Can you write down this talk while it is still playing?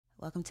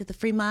Welcome to the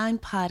Free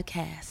Mind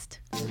Podcast.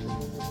 Are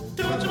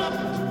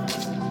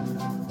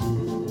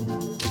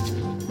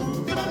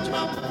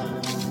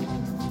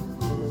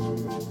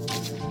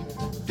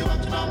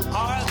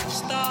the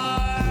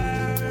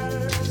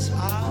stars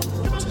out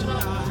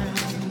tonight?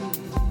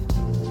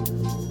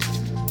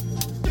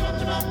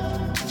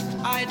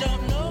 I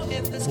don't know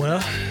if this.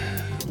 Well,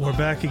 we're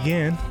back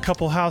again.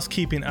 Couple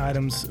housekeeping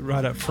items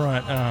right up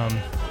front.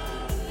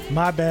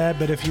 My bad,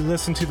 but if you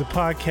listen to the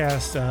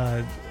podcast,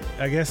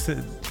 I guess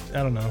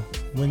I don't know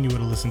when you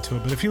would have listened to it,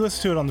 but if you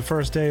listen to it on the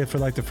first day for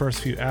like the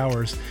first few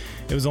hours,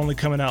 it was only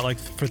coming out like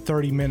for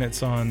 30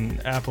 minutes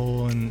on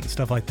Apple and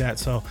stuff like that.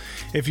 So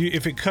if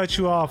it cuts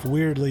you off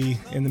weirdly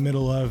in the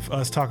middle of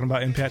us talking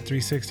about Impact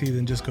 360,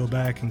 then just go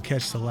back and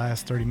catch the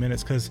last 30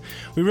 minutes, because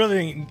we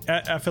really,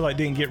 I feel like,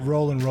 didn't get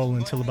rolling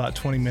until about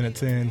 20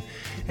 minutes in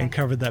and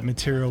covered that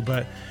material.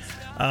 But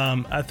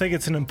I think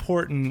it's an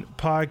important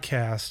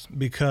podcast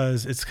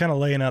because it's kind of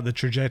laying out the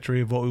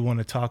trajectory of what we want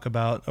to talk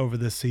about over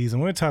this season.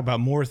 We're going to talk about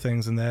more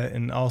things than that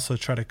and also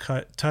try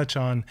to touch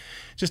on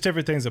just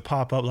different things that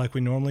pop up like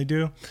we normally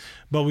do.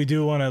 But we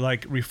do want to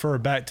like refer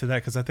back to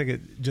that because I think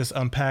it just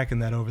unpacking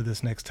that over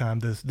this next time.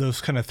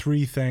 Those kind of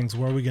three things,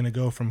 where are we going to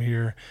go from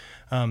here?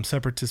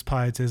 Separatist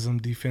pietism,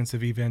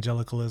 defensive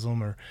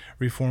evangelicalism, or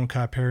reformed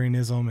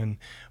Kuyperianism, and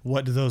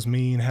what do those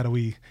mean? How do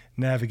we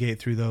navigate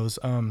through those?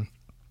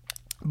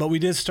 But we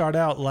did start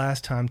out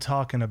last time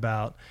talking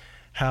about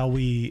how at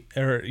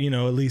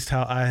least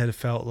how I had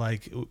felt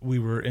like we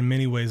were in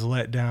many ways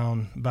let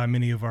down by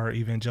many of our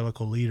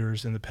evangelical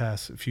leaders in the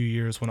past few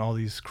years when all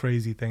these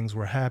crazy things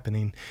were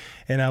happening.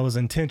 And I was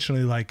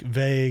intentionally like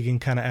vague and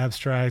kind of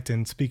abstract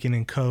and speaking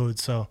in code.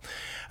 So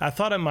I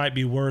thought it might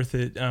be worth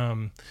it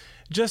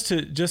just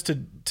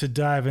to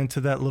dive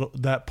into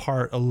that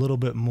part a little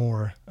bit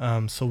more,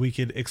 so we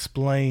could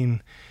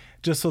explain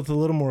just with a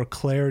little more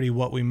clarity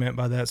what we meant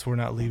by that, so we're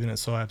not leaving it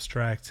so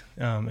abstract,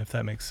 if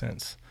that makes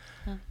sense.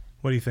 Huh.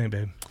 What do you think,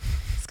 babe?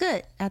 It's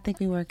good. I think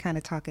we were kind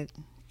of talking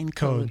in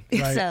code.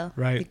 Right, so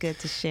right. It'd be good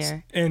to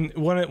share. And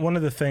one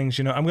of the things,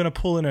 I'm going to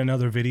pull in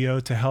another video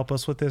to help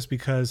us with this,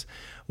 because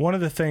one of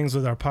the things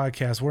with our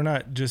podcast, we're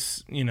not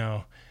just,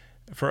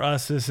 for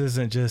us, this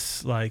isn't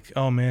just like,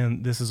 oh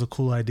man, this is a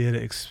cool idea to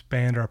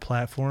expand our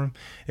platform.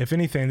 If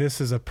anything,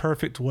 this is a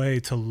perfect way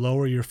to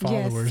lower your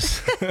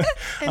followers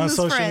on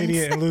social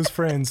media and lose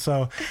friends.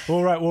 So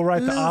we'll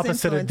write the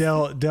opposite of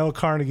Dale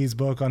Carnegie's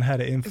book on how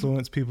to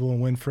influence people and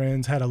win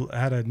friends, how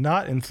to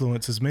not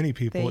influence as many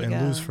people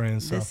and lose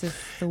friends. So this is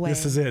the way.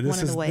 This is it.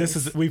 This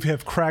is we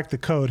have cracked the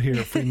code here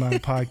at Free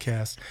Mind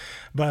Podcast.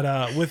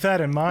 But with that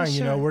in mind,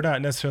 we're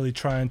not necessarily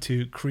trying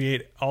to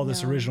create all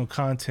this original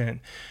content.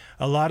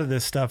 A lot of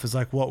this stuff is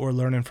like what we're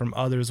learning from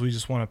others. We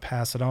just want to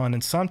pass it on.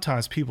 And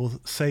sometimes people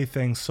say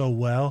things so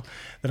well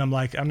that I'm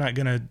like, I'm not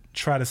going to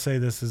try to say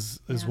this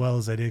as well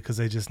as they did, because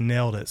they just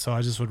nailed it. So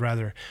I just would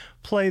rather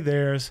play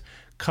theirs,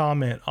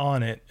 comment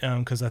on it,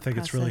 because I think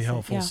it's really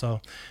helpful. Yeah.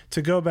 So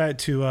to go back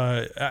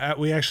to,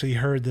 we actually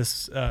heard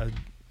this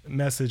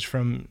message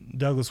from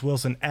Douglas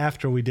Wilson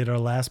after we did our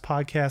last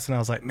podcast, and I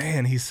was like,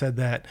 man, he said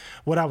that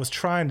what I was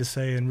trying to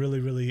say in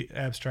really, really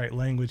abstract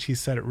language, he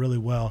said it really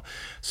well.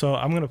 So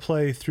I'm going to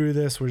play through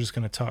this. We're just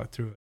going to talk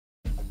through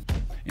it.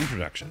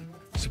 Introduction.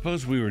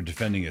 Suppose we were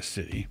defending a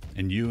city,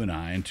 and you and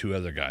I and two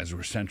other guys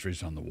were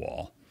sentries on the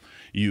wall.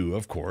 You,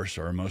 of course,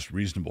 are a most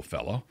reasonable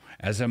fellow,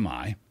 as am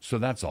I, so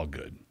that's all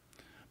good.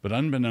 But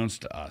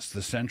unbeknownst to us,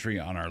 the sentry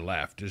on our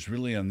left is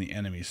really on the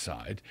enemy's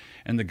side,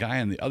 and the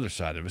guy on the other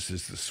side of us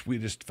is the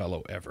sweetest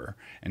fellow ever,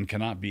 and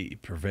cannot be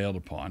prevailed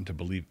upon to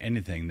believe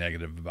anything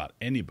negative about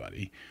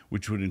anybody,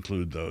 which would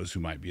include those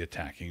who might be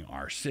attacking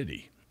our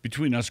city.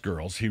 Between us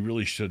girls, he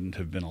really shouldn't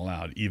have been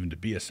allowed even to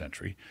be a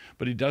sentry,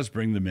 but he does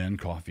bring the men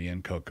coffee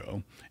and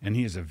cocoa, and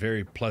he is a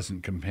very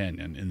pleasant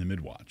companion in the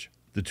midwatch.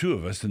 The two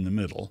of us in the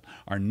middle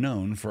are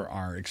known for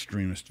our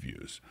extremist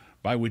views,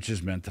 by which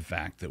is meant the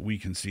fact that we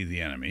can see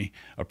the enemy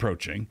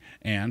approaching,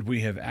 and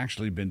we have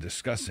actually been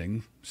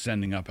discussing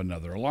sending up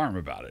another alarm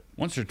about it.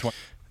 Once or twice.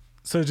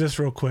 So just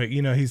real quick,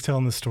 he's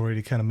telling the story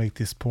to kind of make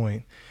this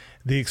point.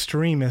 The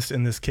extremist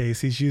in this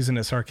case, he's using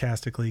it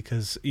sarcastically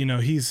because,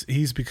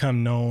 he's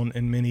become known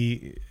in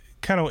many,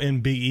 kind of in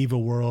big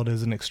evil world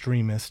as an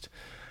extremist.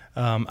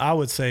 I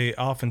would say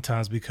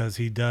oftentimes because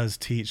he does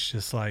teach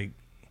just like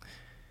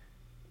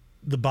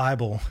the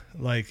Bible,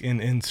 like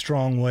in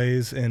strong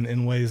ways and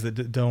in ways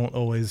that don't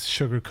always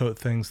sugarcoat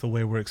things the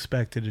way we're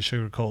expected to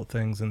sugarcoat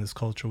things in this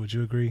culture. Would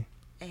you agree?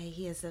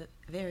 He has a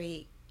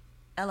very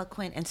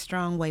eloquent and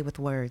strong way with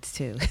words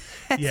too.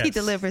 Yes. He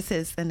delivers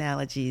his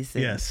analogies.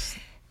 Yes.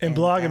 In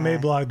Blog and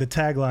Mablog, the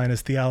tagline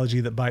is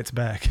theology that bites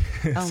back.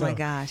 Oh my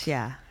gosh,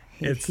 yeah.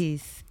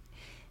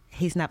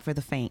 He's not for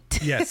the faint.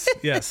 Yes.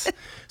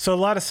 So a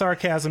lot of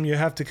sarcasm. You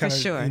have to kind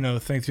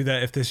of, think through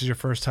that if this is your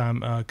first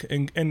time.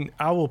 And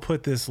I will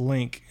put this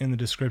link in the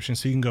description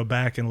so you can go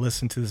back and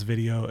listen to this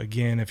video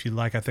again if you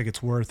like. I think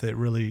it's worth it.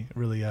 Really,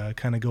 really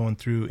kind of going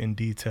through in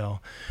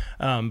detail.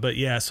 But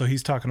yeah, so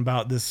he's talking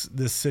about this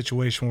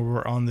situation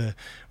where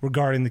we're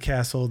guarding the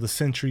castle, the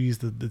sentries,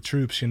 the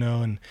troops,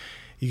 and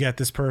you got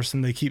this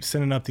person, they keep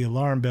sending up the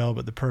alarm bell,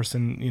 but the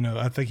person,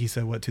 I think he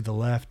said to the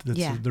left,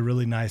 that's the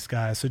really nice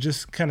guy. So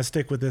just kind of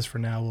stick with this for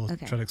now. We'll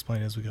try to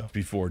explain it as we go.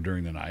 Before,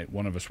 during the night,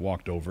 one of us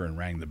walked over and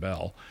rang the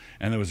bell,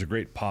 and there was a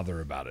great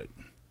pother about it.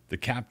 The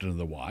captain of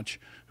the watch,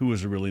 who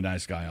was a really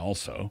nice guy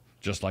also,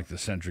 just like the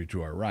sentry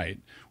to our right,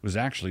 was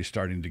actually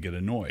starting to get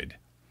annoyed.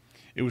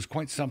 It was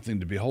quite something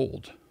to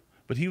behold.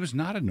 But he was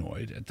not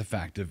annoyed at the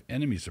fact of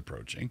enemies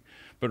approaching,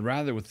 but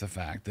rather with the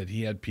fact that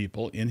he had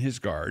people in his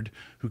guard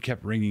who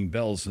kept ringing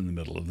bells in the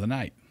middle of the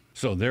night.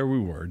 So there we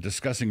were,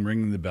 discussing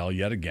ringing the bell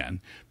yet again,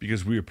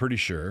 because we were pretty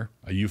sure,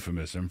 a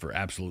euphemism for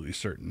absolutely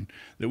certain,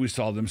 that we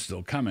saw them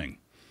still coming.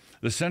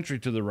 The sentry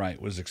to the right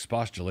was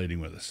expostulating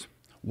with us.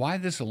 Why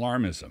this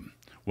alarmism?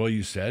 Well,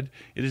 you said,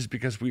 it is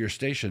because we are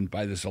stationed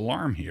by this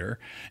alarm here,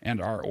 and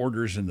our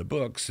orders in the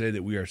book say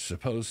that we are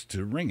supposed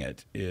to ring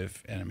it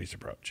if enemies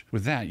approach.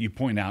 With that, you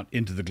point out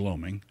into the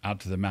gloaming,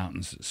 out to the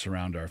mountains that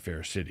surround our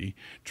fair city,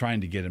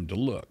 trying to get him to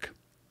look.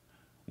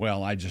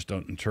 Well, I just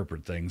don't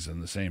interpret things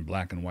in the same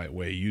black and white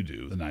way you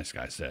do, the nice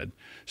guy said,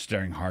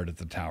 staring hard at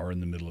the tower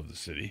in the middle of the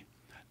city.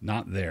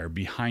 Not there,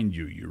 behind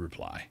you, you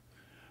reply.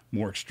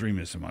 More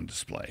extremism on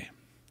display.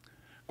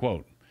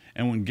 Quote,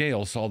 and when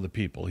Gale saw the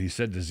people, he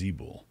said to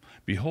Zebul,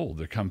 Behold,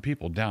 there come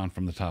people down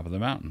from the top of the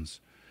mountains.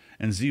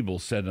 And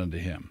Zebul said unto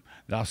him,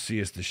 Thou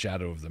seest the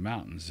shadow of the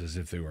mountains, as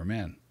if they were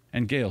men.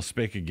 And Gale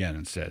spake again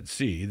and said,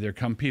 See, there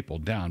come people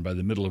down by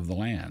the middle of the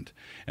land,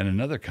 and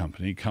another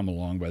company come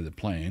along by the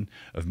plain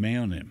of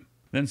Meonim.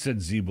 Then said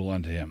Zebul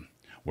unto him,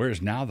 Where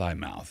is now thy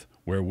mouth,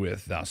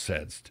 wherewith thou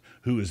saidst,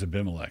 Who is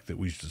Abimelech, that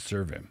we should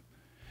serve him?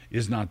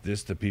 Is not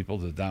this the people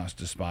that thou hast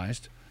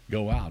despised?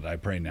 Go out, I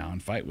pray now,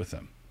 and fight with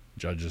them.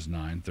 Judges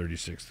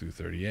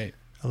 9:36-38.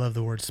 I love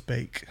the word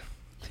spake.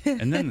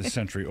 And then the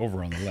sentry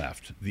over on the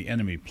left, the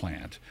enemy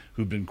plant,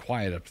 who'd been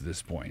quiet up to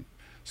this point,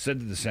 said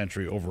to the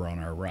sentry over on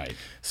our right.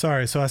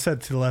 Sorry, so I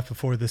said to the left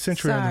before. The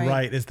sentry on the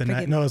right is the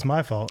nice. No, it's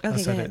my fault. Okay, I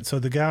said it. So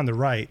the guy on the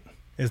right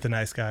is the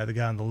nice guy. The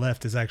guy on the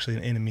left is actually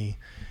an enemy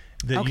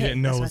that you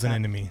didn't know was an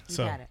enemy.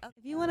 So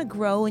if you want to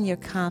grow in your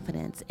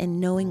confidence and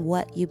knowing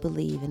what you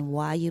believe and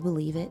why you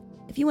believe it,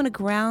 if you want to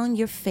ground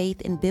your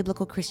faith in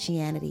biblical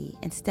Christianity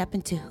and step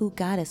into who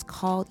God has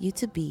called you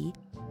to be,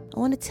 I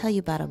want to tell you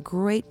about a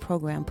great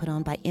program put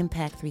on by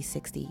Impact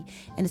 360,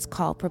 and it's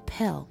called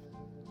Propel.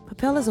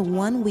 Propel is a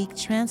 1-week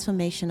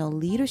transformational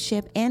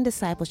leadership and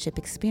discipleship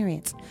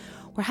experience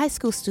where high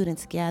school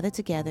students gather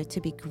together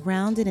to be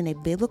grounded in a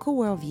biblical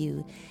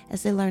worldview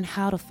as they learn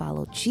how to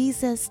follow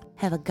Jesus,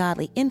 have a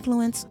godly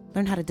influence,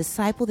 learn how to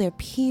disciple their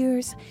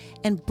peers,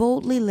 and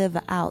boldly live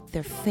out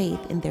their faith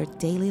in their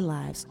daily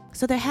lives.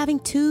 So they're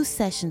having 2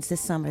 sessions this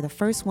summer. The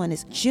first one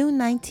is June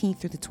 19th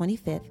through the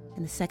 25th,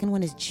 and the second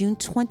one is June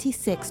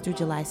 26th through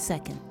July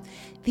 2nd.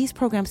 These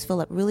programs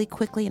fill up really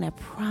quickly, and I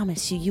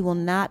promise you will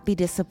not be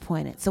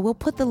disappointed. So we'll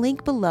put the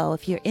link below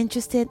if you're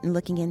interested in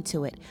looking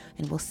into it,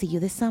 and we'll see you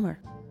this summer.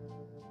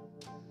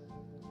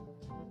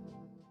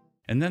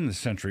 And then the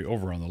sentry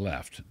over on the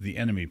left, the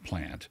enemy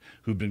plant,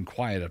 who'd been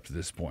quiet up to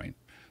this point,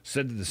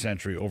 said to the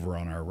sentry over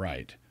on our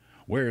right,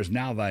 Where is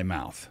now thy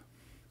mouth?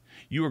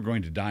 You are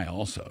going to die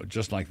also,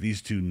 just like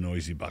these 2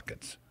 noisy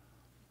buckets,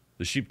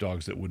 the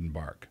sheepdogs that wouldn't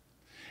bark.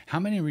 How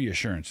many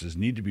reassurances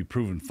need to be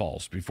proven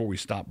false before we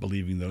stop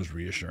believing those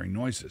reassuring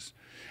noises?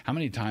 How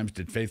many times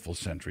did faithful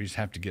sentries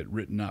have to get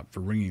written up for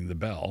ringing the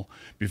bell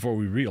before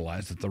we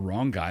realized that the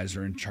wrong guys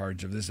are in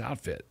charge of this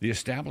outfit? The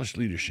established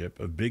leadership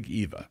of Big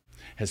Eva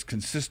has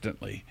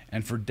consistently,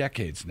 and for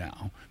decades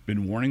now,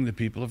 been warning the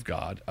people of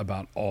God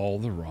about all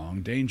the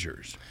wrong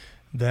dangers.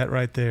 That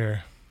right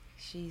there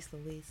Jeez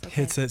Louise. Okay.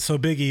 hits it. So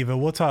Big Eva,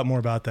 we'll talk more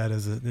about that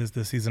as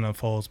the season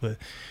unfolds, but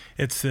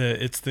it's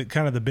the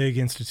kind of the big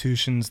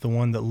institutions, the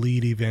one that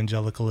lead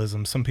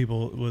evangelicalism. Some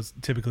people was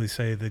typically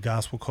say the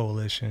Gospel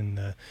Coalition,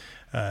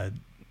 the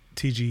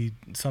TG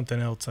something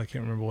else, I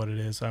can't remember what it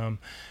is.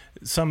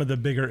 Some of the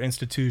bigger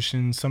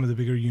institutions, some of the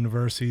bigger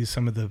universities,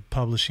 some of the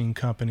publishing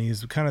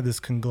companies, kind of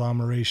this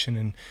conglomeration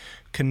and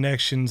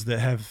connections that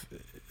have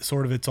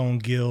sort of its own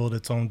guild,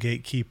 its own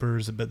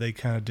gatekeepers, but they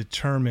kind of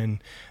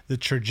determine the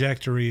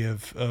trajectory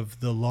of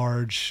the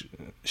large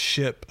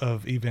ship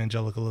of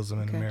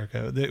evangelicalism in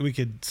America. We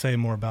could say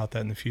more about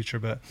that in the future,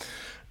 but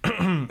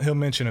he'll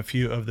mention a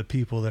few of the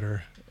people that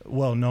are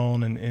well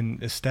known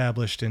and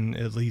established in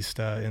at least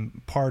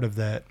in part of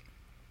that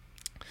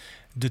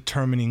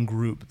determining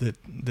group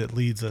that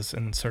leads us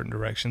in certain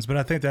directions. But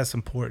I think that's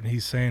important.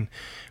 He's saying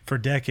for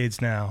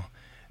decades now,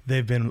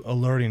 they've been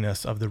alerting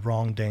us of the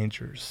wrong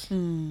dangers.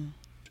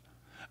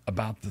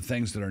 About the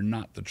things that are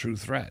not the true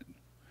threat.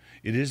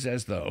 It is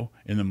as though,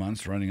 in the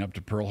months running up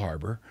to Pearl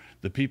Harbor,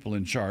 the people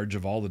in charge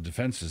of all the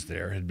defenses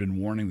there had been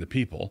warning the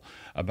people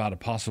about a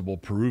possible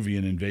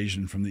Peruvian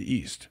invasion from the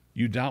east.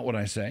 You doubt what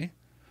I say?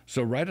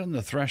 So right on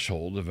the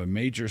threshold of a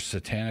major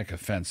satanic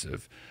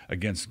offensive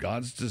against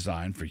God's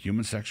design for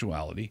human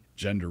sexuality,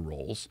 gender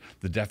roles,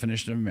 the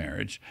definition of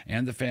marriage,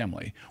 and the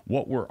family,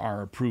 what were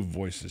our approved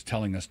voices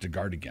telling us to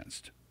guard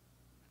against?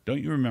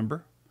 Don't you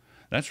remember?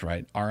 That's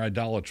right, our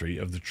idolatry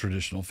of the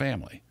traditional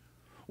family,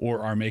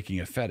 or our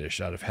making a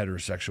fetish out of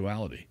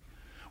heterosexuality.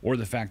 or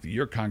the fact that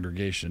your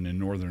congregation in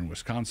northern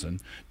Wisconsin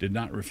did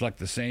not reflect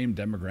the same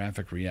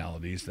demographic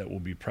realities that will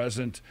be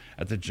present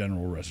at the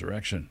general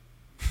resurrection.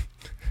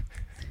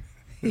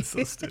 It's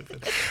so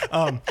stupid.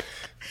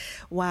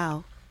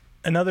 Wow.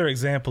 Another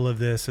example of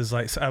this is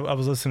like, so I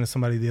was listening to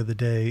somebody the other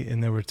day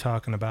and they were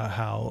talking about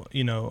how,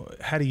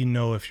 how do you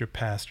know if your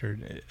pastor,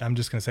 I'm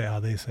just going to say how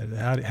they said it.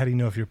 How do you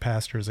know if your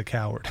pastor is a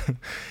coward?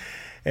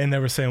 And they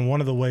were saying one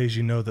of the ways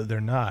you know that they're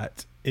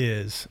not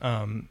is,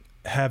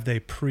 have they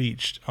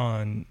preached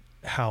on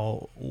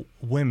how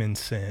women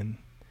sin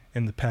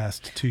in the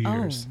past 2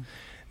 years? Oh.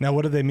 Now,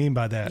 what do they mean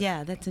by that?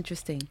 Yeah, that's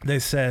interesting. They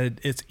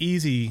said it's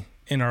easy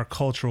in our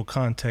cultural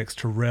context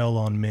to rail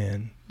on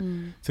men,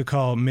 to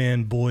call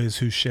men boys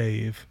who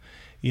shave,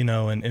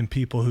 and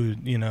people who,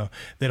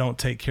 they don't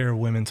take care of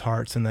women's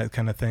hearts and that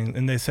kind of thing.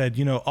 And they said,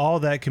 all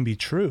that can be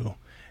true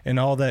and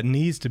all that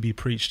needs to be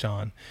preached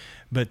on.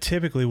 But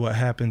typically what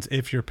happens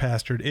if your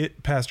pastor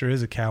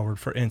is a coward,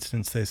 for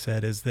instance, they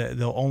said, is that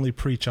they'll only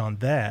preach on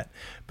that,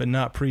 but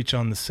not preach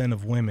on the sin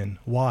of women.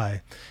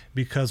 Why?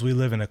 Because we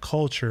live in a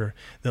culture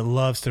that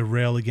loves to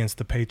rail against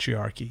the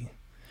patriarchy.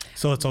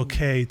 So it's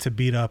okay to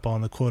beat up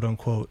on the quote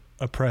unquote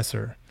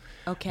oppressor.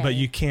 Okay. But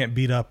you can't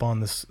beat up on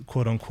this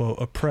quote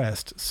unquote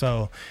oppressed.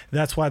 So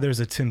that's why there's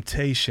a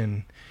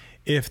temptation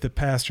if the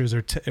pastors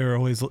are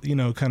always,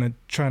 kind of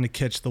trying to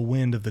catch the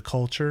wind of the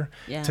culture,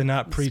 to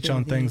not preach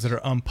on things that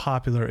are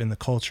unpopular in the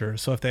culture.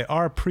 So if they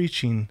are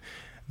preaching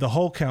the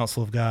whole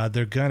counsel of God,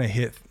 they're going to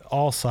hit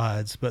all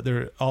sides, but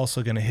they're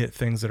also going to hit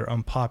things that are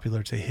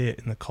unpopular to hit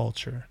in the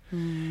culture.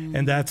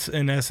 And that's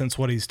in essence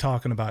what he's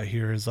talking about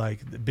here is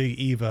like the Big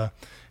Eva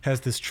has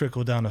this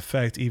trickle down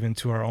effect even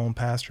to our own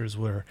pastors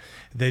where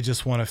they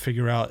just want to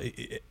figure out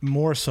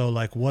more so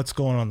like what's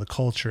going on in the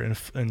culture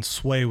and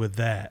sway with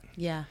that.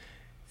 Yeah.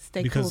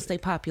 Stay cool, stay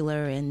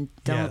popular, and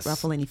don't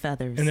ruffle any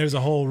feathers. And there's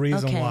a whole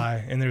reason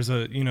why, and there's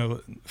a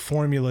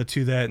formula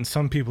to that, and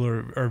some people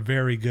are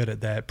very good at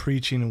that,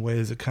 preaching in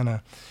ways that kind of,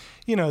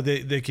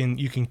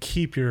 you can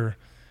keep your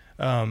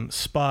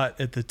spot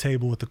at the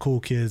table with the cool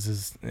kids,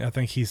 as I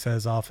think he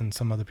says often,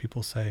 some other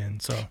people say,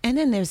 and so. And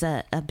then there's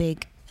a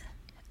big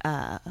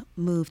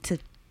move to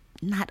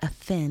not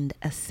offend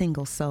a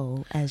single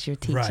soul as you're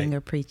teaching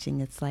or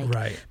preaching. It's like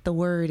the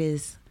word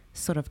is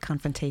sort of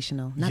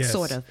confrontational, not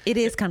sort of, it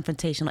is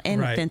confrontational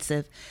and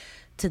offensive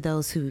to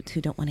those who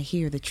don't want to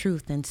hear the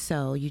truth. And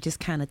so you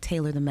just kind of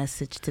tailor the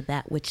message to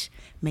that which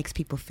makes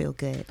people feel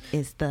good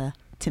is the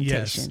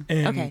temptation.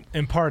 Yes.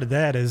 And part of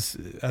that is,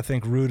 I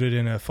think, rooted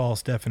in a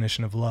false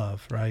definition of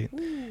love, right?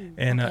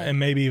 And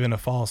maybe even a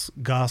false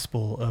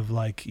gospel of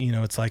like,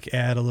 it's like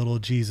add a little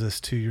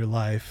Jesus to your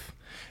life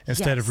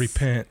instead of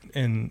repent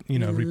and,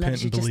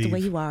 repent and believe. Just the way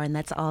you are, and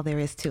that's all there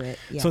is to it.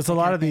 So it's a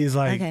lot of these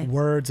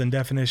words and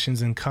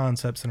definitions and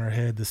concepts in our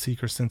head, the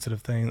seeker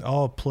sensitive thing,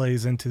 all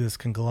plays into this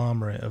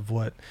conglomerate of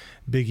what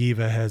Big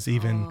Eva has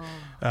even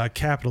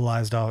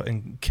capitalized on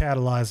and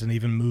catalyzed and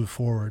even moved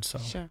forward. So.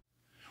 Sure.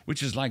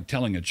 Which is like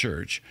telling a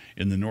church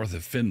in the north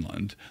of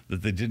Finland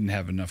that they didn't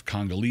have enough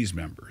Congolese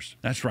members.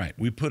 That's right,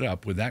 we put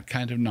up with that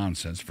kind of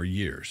nonsense for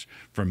years,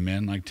 from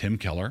men like Tim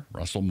Keller,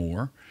 Russell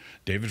Moore,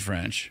 David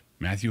French,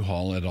 Matthew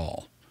Hall et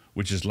al.,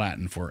 which is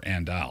Latin for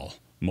and al.,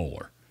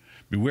 Moeller.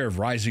 Beware of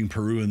rising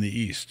Peru in the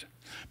east.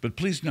 But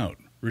please note,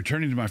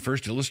 returning to my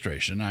first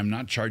illustration, I'm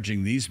not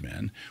charging these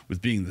men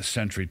with being the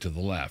sentry to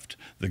the left,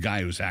 the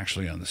guy who's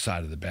actually on the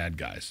side of the bad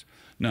guys.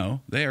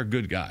 No, they are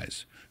good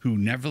guys who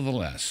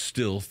nevertheless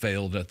still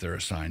failed at their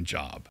assigned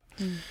job.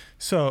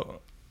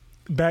 So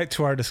back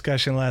to our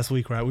discussion last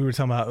week, right? We were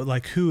talking about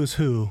like who is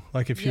who,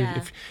 like if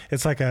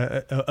it's like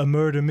a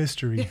murder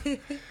mystery.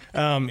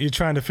 You're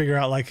trying to figure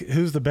out like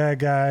who's the bad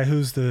guy,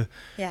 who's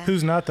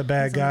not the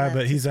bad guy,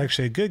 but he's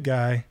actually a good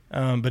guy.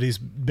 But he's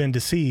been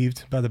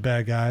deceived by the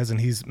bad guys and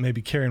he's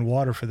maybe carrying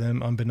water for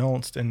them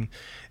unbeknownst and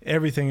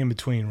everything in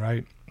between,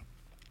 right?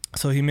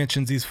 So he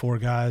mentions these four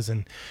guys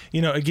and,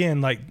 again,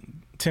 like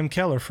Tim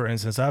Keller, for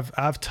instance,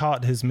 I've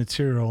taught his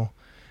material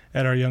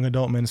at our young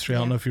adult ministry. I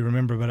don't know if you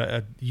remember, but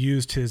I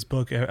used his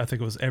book, I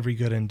think it was Every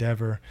Good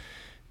Endeavor,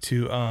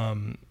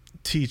 to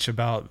teach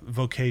about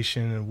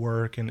vocation and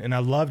work. And I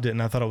loved it,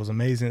 and I thought it was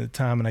amazing at the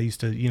time. And I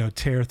used to,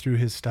 tear through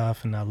his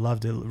stuff, and I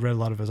loved it, read a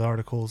lot of his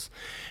articles.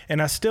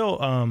 And I still,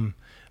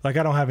 I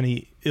don't have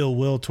any ill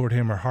will toward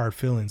him or hard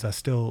feelings. I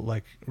still,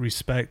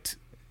 respect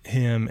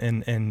him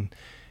and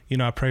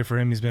I pray for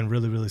him. He's been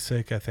really, really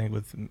sick, I think,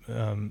 with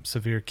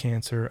severe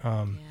cancer.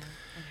 I've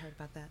heard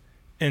about that.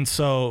 And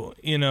so,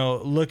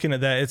 looking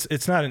at that,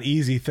 it's not an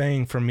easy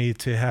thing for me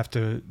to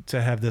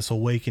have this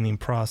awakening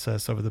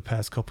process over the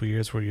past couple of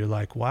years where you're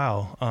like,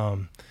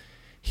 wow,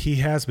 he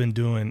has been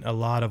doing a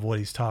lot of what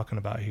he's talking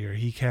about here.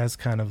 He has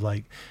kind of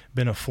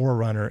been a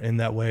forerunner in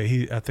that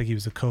way. I think he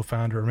was a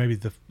co-founder or maybe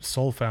the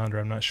sole founder,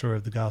 I'm not sure,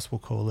 of the Gospel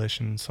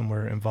Coalition,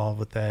 somewhere involved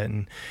with that.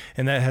 And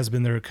that has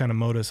been their kind of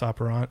modus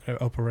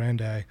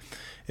operandi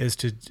is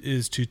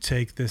to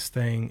take this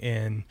thing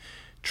and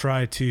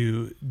try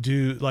to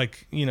do,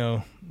 like,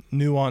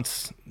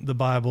 nuance the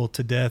Bible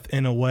to death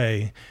in a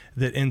way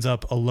that ends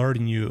up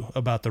alerting you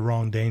about the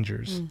wrong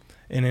dangers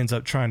and ends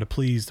up trying to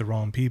please the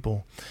wrong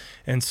people.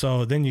 And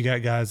so then you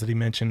got guys that he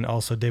mentioned,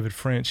 also David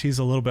French. He's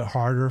a little bit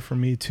harder for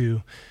me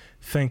to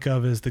think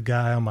of as the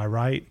guy on my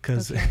right,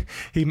 because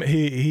he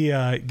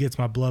gets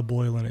my blood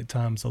boiling at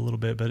times a little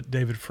bit. But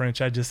David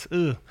French, I just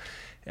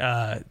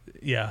that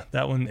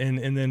one,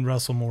 and then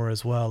Russell Moore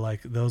as well.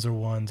 Like, those are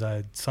ones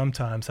I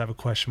sometimes have a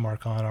question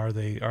mark on. Are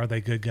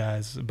they good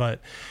guys?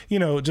 But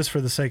just for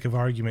the sake of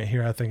argument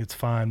here, I think it's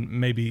fine.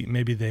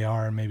 Maybe they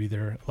are, maybe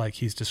they're like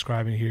he's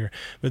describing here.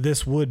 But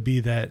this would be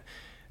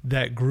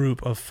that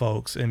group of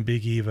folks in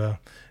Big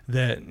Eva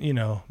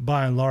that,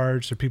 by and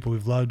large, they're people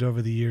we've loved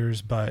over the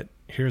years, but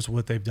here's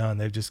what they've done.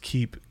 They just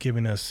keep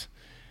giving us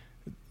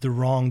the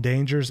wrong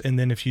dangers. And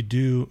then if you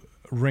do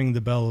ring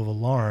the bell of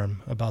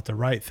alarm about the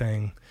right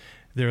thing,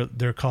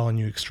 they're calling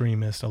you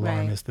extremist,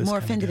 alarmist. Right. More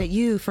offended at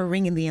you for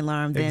ringing the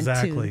alarm than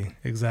exactly.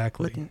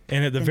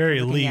 And at the very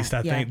least,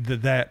 I think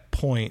that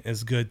point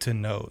is good to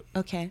note.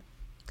 Okay,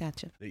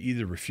 gotcha. They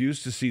either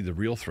refused to see the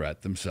real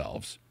threat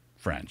themselves,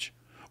 French,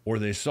 or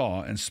they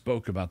saw and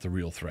spoke about the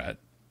real threat,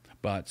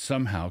 but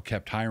somehow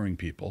kept hiring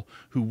people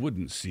who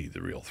wouldn't see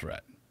the real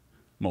threat.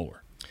 Mohler.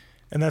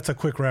 And that's a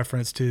quick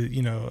reference to,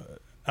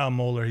 Al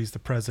Mohler. He's the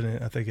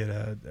president, I think, at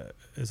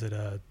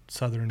a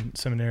Southern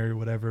Seminary or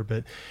whatever.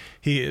 But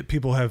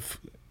people have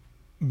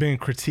been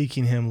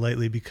critiquing him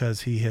lately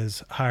because he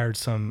has hired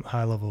some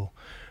high-level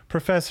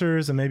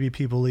professors and maybe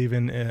people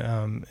even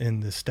in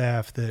the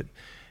staff that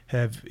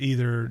have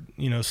either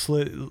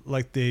slid,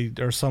 like they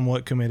are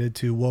somewhat committed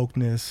to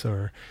wokeness,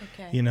 or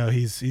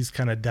he's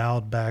kind of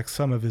dialed back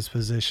some of his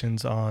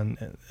positions on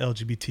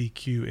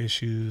LGBTQ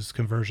issues,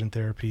 conversion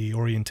therapy,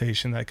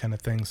 orientation, that kind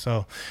of thing.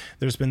 So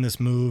there's been this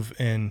move,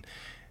 and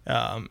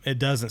it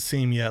doesn't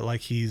seem yet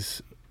like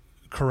he's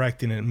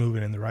correcting it and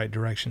moving in the right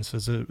direction. So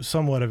there's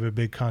somewhat of a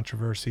big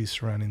controversy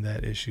surrounding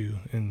that issue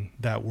in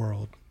that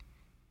world.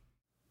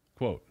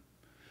 Quote,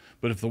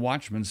 "But if the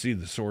watchmen see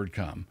the sword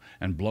come,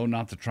 and blow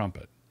not the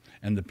trumpet,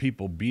 and the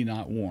people be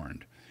not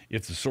warned,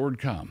 if the sword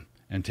come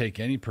and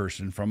take any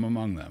person from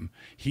among them,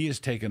 he is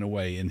taken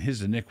away in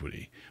his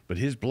iniquity, but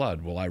his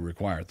blood will I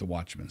require at the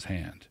watchman's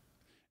hand."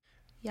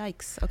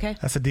 Yikes. Okay.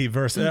 That's a deep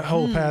verse. That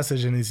whole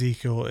passage in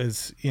Ezekiel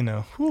is,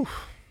 whew.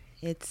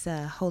 It's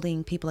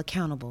holding people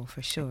accountable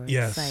for sure.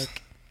 Yes. It's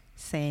like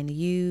saying,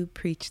 you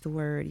preach the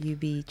word, you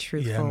be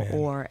truthful,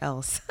 or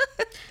else.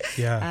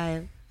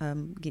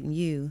 I'm getting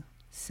you.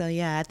 So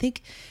I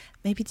think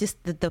maybe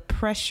just the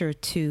pressure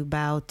to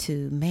bow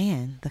to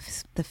man,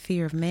 the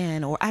fear of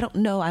man, or I don't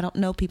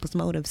know people's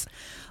motives,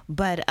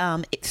 but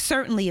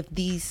certainly if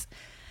these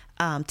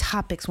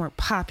topics weren't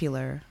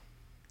popular,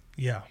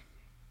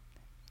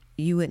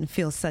 you wouldn't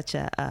feel such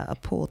a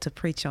pull to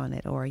preach on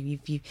it, or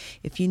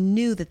if you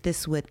knew that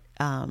this would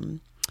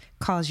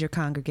cause your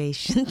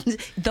congregation,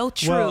 though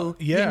true,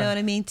 you know what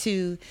I mean,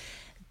 to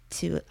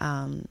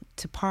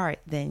part,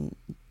 then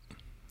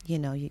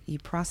you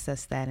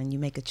process that and you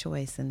make a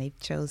choice, and they've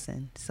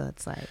chosen. So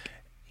it's like,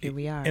 here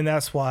we are. And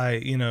that's why,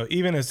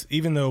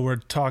 even though we're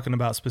talking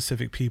about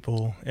specific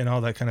people and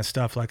all that kind of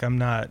stuff, like I'm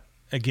not,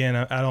 again,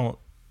 I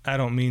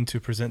don't mean to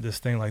present this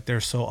thing like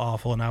they're so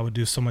awful and I would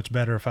do so much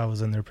better if I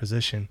was in their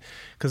position,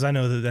 because I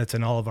know that that's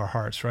in all of our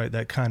hearts, right?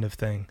 That kind of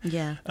thing.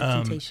 Yeah, the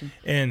temptation.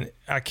 And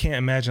I can't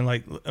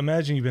imagine,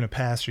 imagine you've been a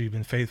pastor, you've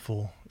been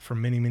faithful for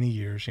many, many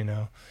years,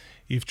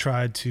 you've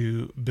tried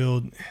to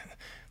build...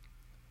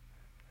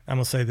 I'm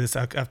going to say this,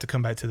 I have to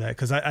come back to that,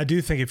 because I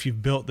do think if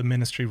you've built the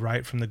ministry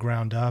right from the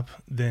ground up,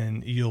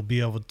 then you'll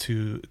be able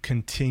to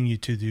continue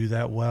to do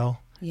that well,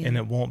 and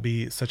it won't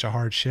be such a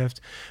hard shift.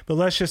 But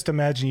let's just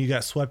imagine you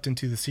got swept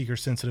into the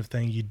seeker-sensitive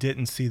thing. You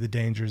didn't see the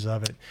dangers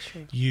of it.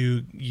 True.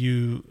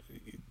 You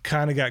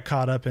kind of got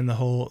caught up in the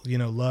whole,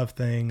 love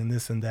thing and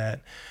this and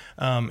that.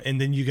 And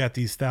then you got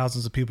these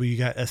thousands of people. You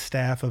got a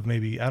staff of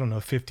maybe,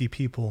 50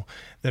 people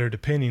that are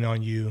depending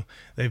on you.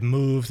 They've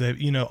moved,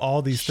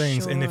 all these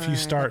things. And if you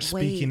start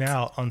speaking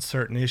out on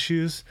certain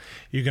issues,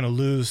 you're going to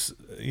lose,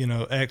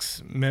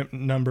 X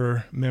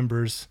number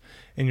members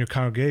in your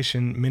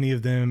congregation, many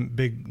of them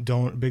big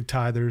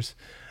tithers.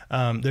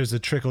 There's a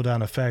trickle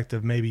down effect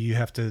of maybe you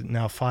have to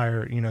now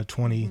fire,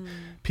 20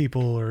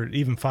 people or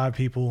even 5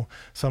 people,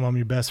 some of them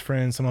your best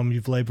friends, some of them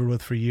you've labored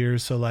with for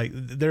years. So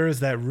there is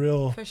that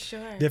real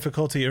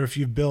difficulty. Or if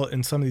you've built,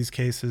 in some of these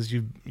cases,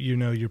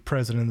 you're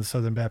president of the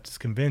Southern Baptist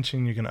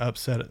Convention, you're going to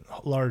upset a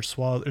large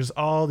swath. There's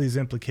all these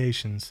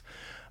implications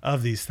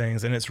of these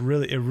things. And it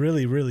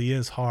really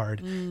is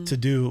hard to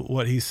do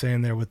what he's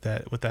saying there with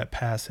that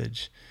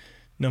passage,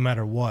 no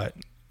matter what.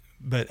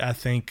 But I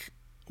think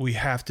we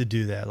have to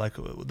do that.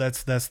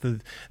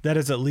 That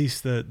is at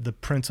least the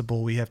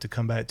principle we have to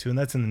come back to. And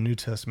that's in the New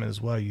Testament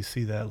as well. You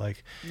see that,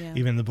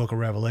 even in the book of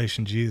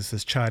Revelation, Jesus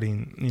is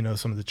chiding,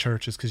 some of the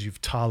churches because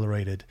you've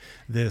tolerated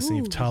this and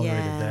you've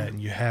tolerated that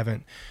and you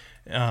haven't.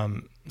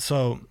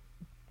 So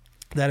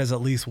that is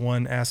at least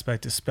one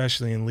aspect,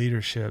 especially in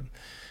leadership.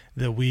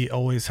 that we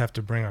always have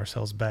to bring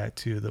ourselves back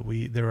to,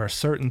 that there are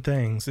certain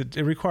things, it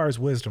requires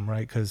wisdom,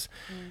 right? Because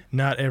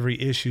not every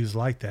issue is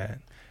like that.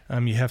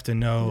 You have to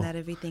know. Not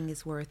everything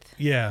is worth.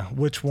 Yeah,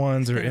 which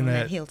ones are in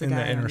that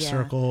inner yeah.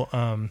 circle,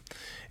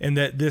 and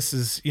that this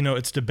is,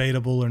 it's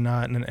debatable or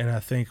not. And I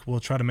think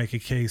we'll try to make a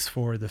case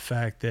for the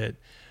fact that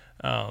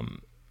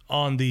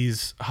on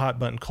these hot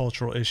button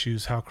cultural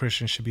issues, how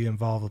Christians should be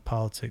involved with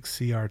politics,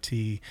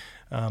 CRT,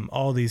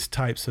 all these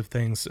types of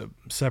things,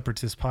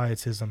 separatist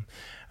pietism.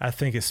 I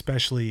think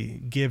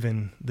especially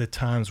given the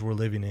times we're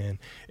living in,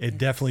 it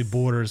definitely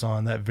borders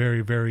on that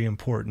very, very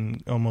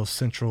important, almost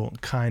central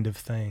kind of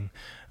thing.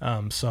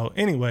 So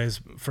anyways,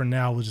 for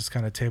now, we'll just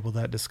kind of table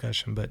that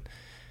discussion. But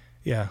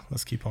yeah,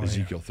 let's keep on.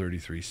 Ezekiel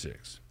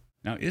 33:6.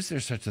 Now, is there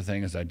such a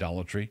thing as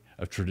idolatry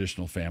of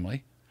traditional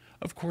family?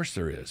 Of course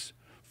there is.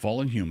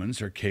 Fallen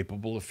humans are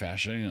capable of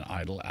fashioning an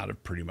idol out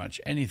of pretty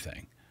much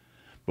anything.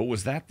 But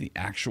was that the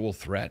actual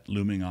threat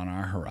looming on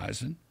our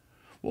horizon?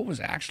 What was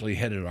actually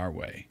headed our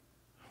way?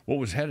 What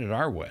was headed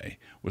our way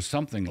was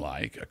something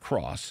like a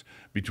cross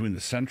between the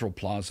central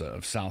plaza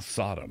of South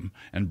Sodom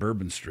and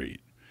Bourbon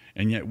Street,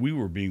 and yet we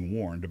were being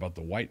warned about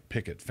the white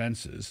picket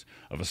fences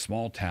of a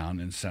small town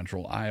in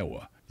central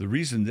Iowa. The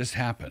reason this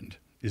happened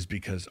is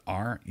because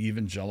our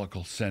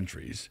evangelical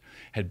sentries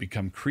had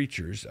become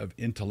creatures of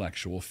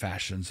intellectual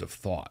fashions of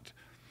thought,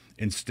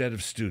 instead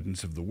of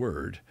students of the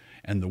Word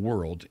and the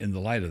world in the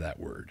light of that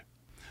Word.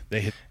 They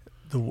had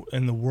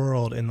in the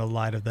world in the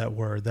light of that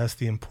Word. That's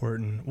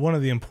one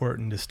of the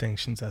important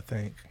distinctions, I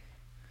think.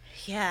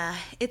 Yeah,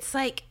 it's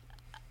like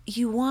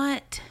you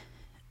want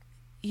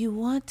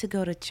to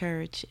go to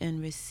church and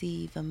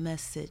receive a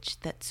message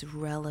that's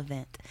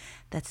relevant,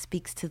 that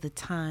speaks to the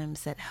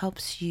times, that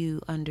helps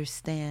you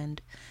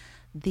understand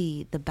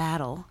the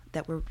battle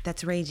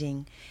that's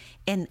raging.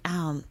 And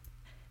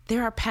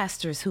there are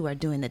pastors who are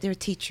doing that. There are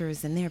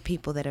teachers and there are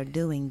people that are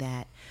doing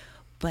that.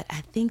 But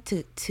I think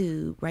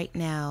to right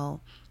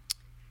now,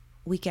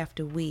 week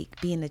after week,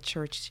 be in a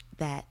church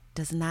that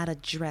does not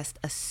address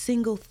a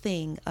single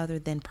thing other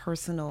than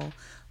personal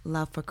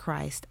love for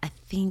Christ, I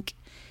think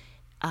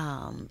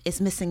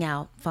is missing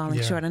out, falling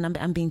short. And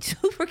I'm being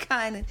super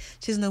kind and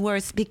choosing the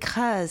words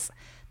because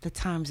the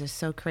times are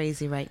so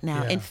crazy right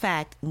now. In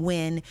fact,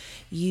 when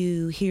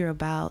you hear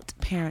about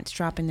parents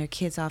dropping their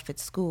kids off at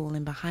school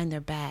and behind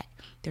their back,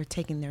 they're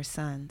taking their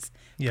sons,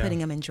 putting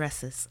them in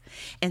dresses.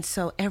 And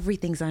so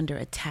everything's under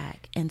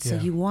attack. And so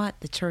you want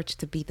the church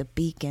to be the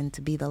beacon,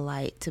 to be the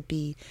light, to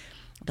be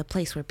the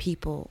place where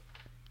people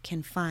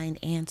can find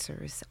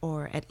answers,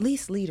 or at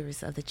least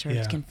leaders of the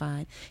church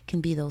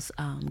can be those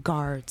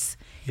guards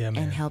and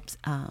helps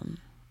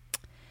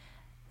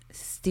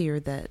steer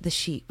the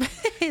sheep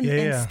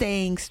and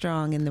staying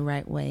strong in the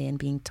right way and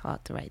being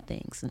taught the right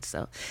things. And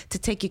so to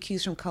take your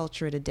cues from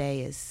culture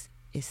today is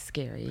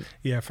scary.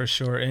 Yeah, for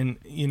sure. And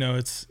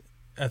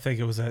I think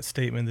it was that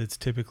statement that's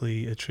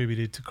typically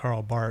attributed to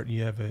Karl Barth.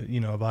 You have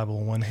a Bible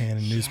in one hand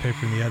and a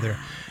newspaper in the other.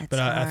 But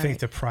I think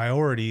the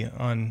priority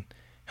on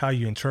how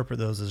you interpret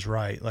those is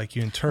right. Like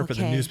you interpret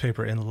the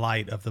newspaper in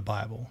light of the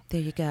Bible. There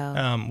you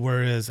go.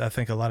 Whereas I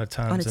think a lot of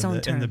times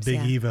in the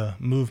Big Eva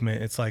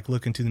movement, it's like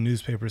looking to the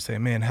newspaper and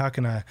saying, man, how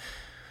can I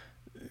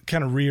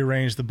kind of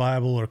rearrange the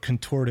Bible or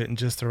contort it in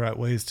just the right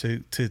ways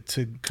to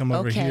come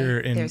over here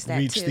and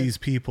reach these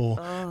people,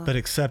 but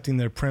accepting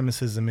their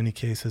premises in many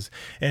cases.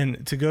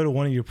 And to go to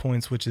one of your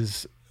points, which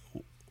is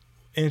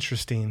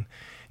interesting,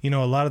 a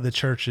lot of the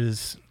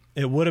churches,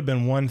 it would have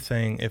been one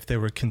thing if they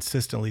were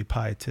consistently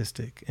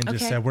pietistic and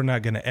just said, we're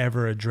not going to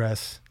ever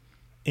address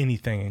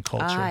anything in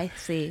culture. I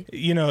see.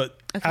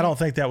 I don't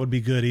think that would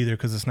be good either,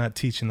 because it's not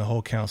teaching the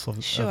whole counsel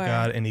of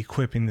God and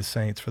equipping the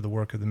saints for the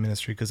work of the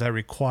ministry, because that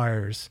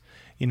requires,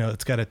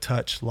 it's got to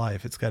touch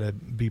life. It's got to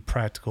be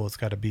practical. It's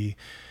got to be,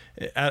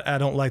 I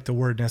don't like the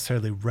word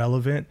necessarily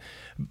relevant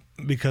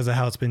because of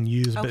how it's been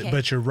used,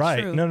 but you're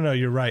right. True. No,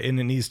 you're right. And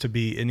it needs to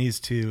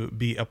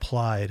be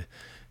applied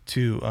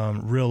to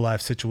real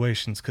life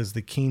situations, because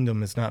the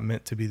kingdom is not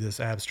meant to be this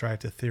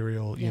abstract,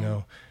 ethereal,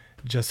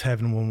 just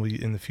heaven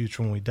in the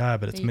future when we die,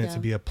 but it's meant to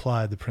be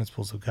applied, the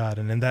principles of God.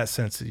 And in that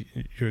sense,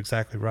 you're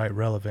exactly right,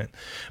 relevant.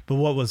 But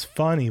what was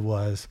funny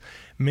was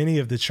many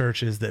of the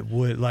churches that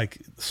would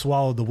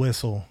swallow the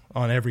whistle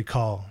on every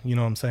call, you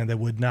know what I'm saying? They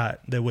would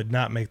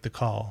not make the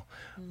call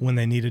when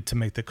they needed to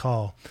make the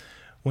call.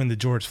 When the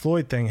George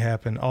Floyd thing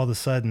happened, all of a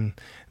sudden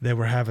they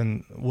were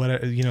having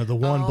the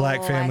one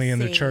black family in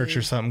their church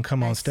or something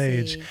come on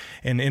stage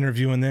and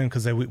interviewing them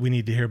because we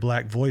need to hear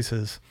black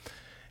voices.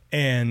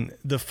 And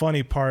the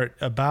funny part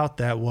about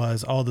that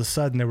was all of a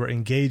sudden they were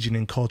engaging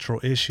in cultural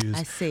issues,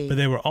 but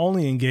they were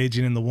only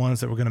engaging in the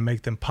ones that were going to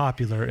make them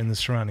popular in the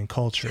surrounding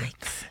culture.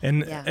 Yikes.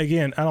 And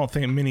again, I don't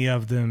think many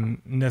of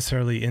them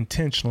necessarily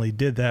intentionally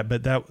did that,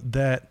 but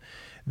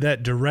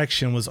that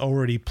direction was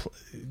already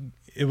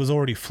it was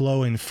already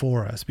flowing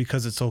for us,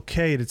 because it's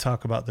okay to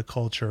talk about the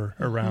culture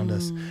around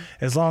us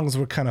as long as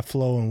we're kind of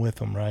flowing with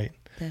them, right?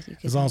 that you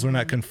could as long as we're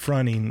not do.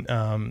 confronting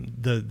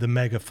the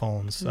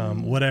megaphones,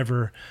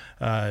 whatever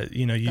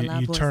you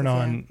loud turn voices,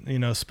 on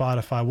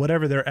Spotify,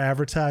 whatever they're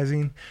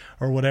advertising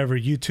or whatever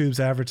YouTube's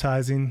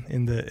advertising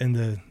in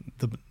the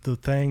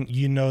thing,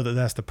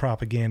 that's the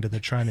propaganda they're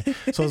trying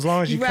to. So as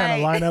long as you kind of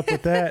Right. line up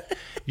with that,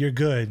 you're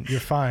good, you're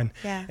fine.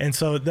 Yeah. And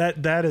so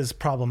that is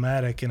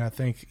problematic, and I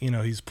think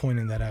he's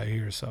pointing that out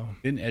here. So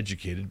Been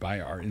educated by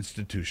our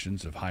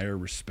institutions of higher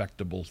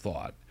respectable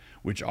thought,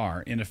 which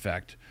are, in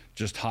effect,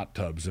 just hot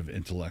tubs of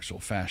intellectual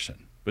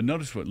fashion. But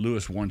notice what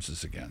Lewis warns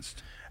us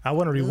against. I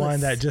want to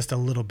rewind Lewis. that just a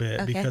little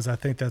bit Okay. because I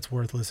think that's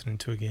worth listening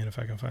to again if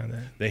I can find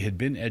that. They had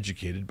been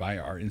educated by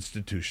our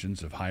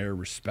institutions of higher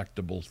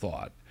respectable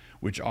thought,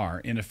 which are,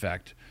 in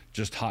effect,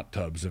 just hot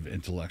tubs of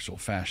intellectual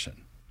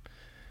fashion.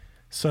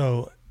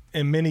 So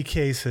in many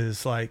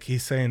cases, like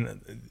he's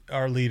saying,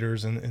 our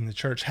leaders in the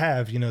church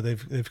have,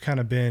 they've kind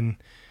of been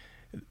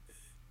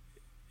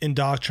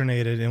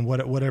indoctrinated in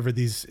whatever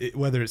these,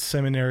 whether it's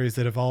seminaries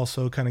that have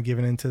also kind of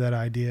given into that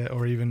idea,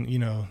 or even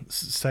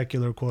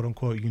secular quote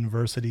unquote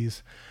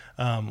universities,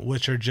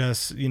 which are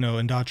just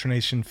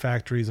indoctrination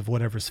factories of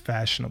whatever's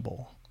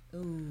fashionable.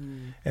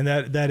 And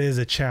that is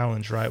a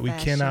challenge, right? We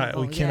cannot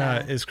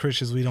yeah. as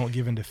Christians, we don't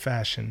give into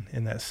fashion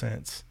in that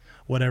sense.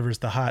 Whatever's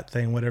the hot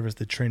thing, whatever's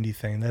the trendy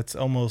thing. That's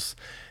almost,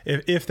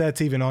 if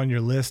that's even on your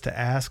list to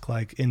ask,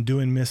 like in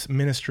doing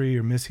ministry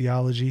or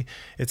missiology,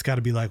 it's got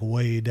to be like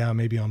way down,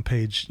 maybe on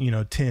page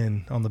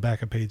 10, on the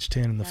back of page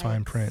 10 in the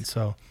fine print.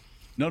 So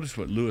Notice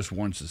what Lewis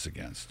warns us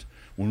against.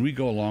 When we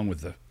go along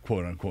with the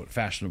quote-unquote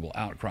fashionable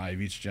outcry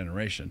of each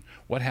generation,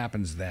 what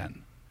happens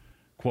then?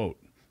 Quote,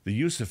 "The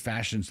use of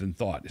fashions in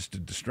thought is to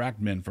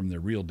distract men from their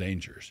real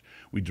dangers.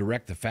 We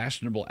direct the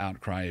fashionable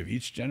outcry of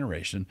each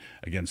generation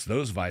against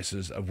those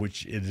vices of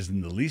which it is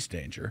in the least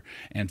danger,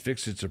 and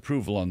fix its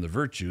approval on the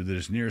virtue that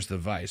is nearest the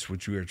vice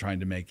which we are trying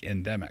to make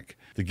endemic.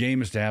 The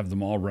game is to have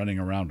them all running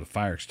around with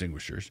fire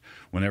extinguishers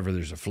whenever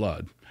there's a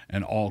flood,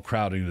 and all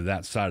crowding to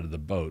that side of the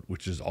boat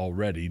which is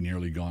already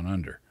nearly gone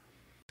under."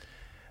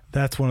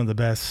 that's one of the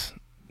best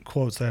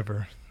quotes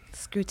ever.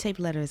 Screw Tape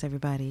Letters,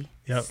 everybody.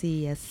 Yep.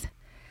 C.S.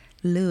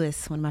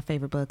 Lewis, one of my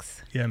favorite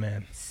books. Yeah,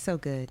 man. So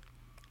good.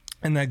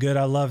 Isn't that good?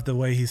 I love the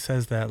way he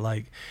says that.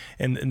 Like,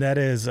 and that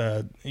is,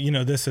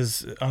 this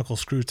is Uncle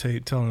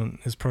Screwtape telling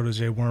his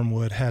protege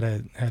Wormwood how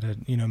to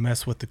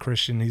mess with the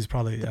Christian. He's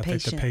probably,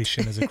 think the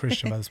patient is a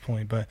Christian by this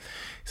point. But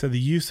so the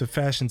use of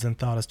fashions and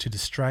thought is to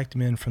distract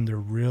men from their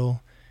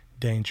real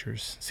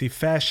dangers. See,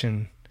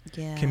 fashion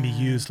can be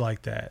used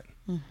like that.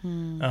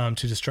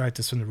 To distract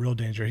us from the real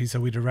danger. He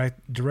said, we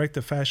direct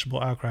the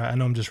fashionable outcry, I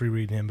know I'm just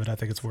rereading him, but I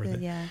think it's worth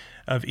it,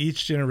 of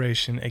each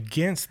generation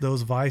against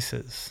those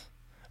vices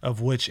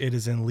of which it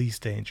is in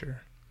least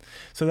danger.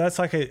 So that's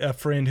like a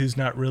friend who's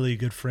not really a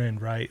good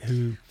friend, right?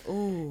 Who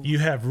you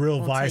have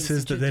real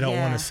vices that they don't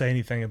want to say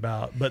anything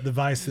about, but the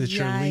vice that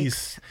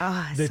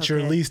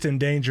you're least in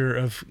danger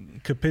of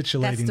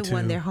capitulating to. That's the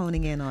one they're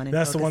honing in on.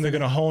 That's the one they're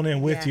going to hone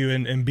in with you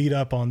and beat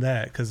up on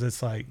that, because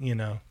it's like,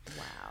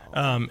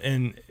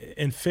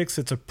 and fix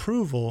its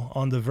approval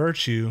on the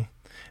virtue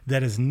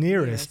that is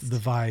nearest the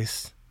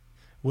vice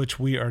which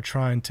we are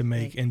trying to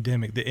make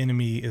endemic. The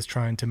enemy is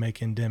trying to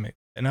make endemic.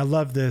 And I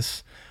love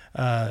this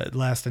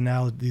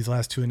these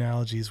last two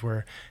analogies,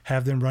 where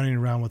have them running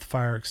around with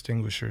fire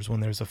extinguishers when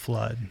there's a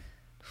flood,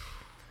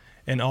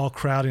 and all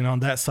crowding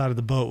on that side of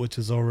the boat which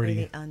is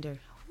already under.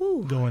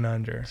 Going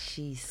under.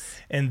 Jeez.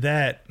 And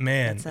that,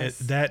 man,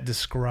 that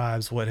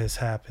describes what has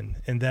happened.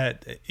 And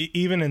that,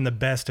 even in the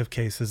best of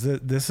cases,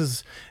 this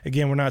is,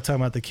 again, we're not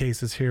talking about the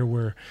cases here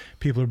where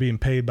people are being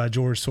paid by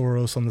George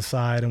Soros on the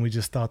side and we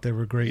just thought they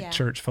were great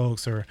church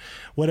folks or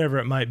whatever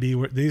it might be.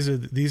 These are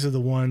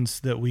the ones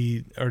that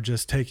we are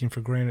just taking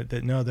for granted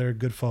that, no, they're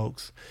good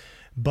folks.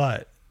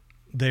 But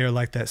they are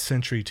like that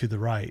century to the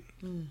right.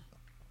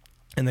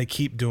 And they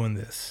keep doing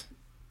this.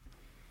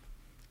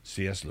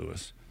 C.S.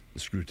 Lewis, The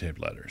Screwtape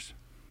Letters.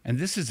 And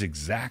this is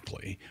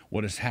exactly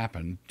what has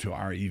happened to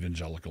our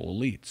evangelical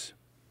elites.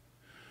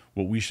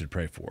 What we should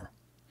pray for.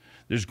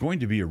 There's going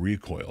to be a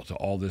recoil to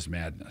all this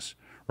madness.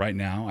 Right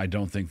now, I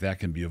don't think that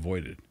can be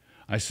avoided.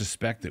 I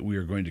suspect that we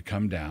are going to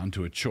come down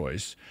to a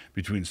choice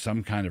between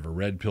some kind of a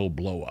red pill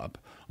blow up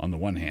on the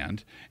one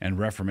hand and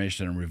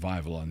reformation and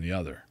revival on the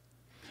other.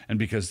 And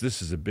because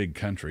this is a big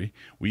country,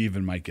 we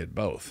even might get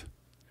both.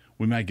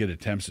 We might get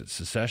attempts at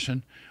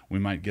secession, we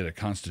might get a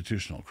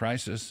constitutional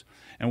crisis,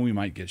 and we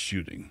might get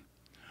shooting.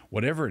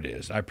 Whatever it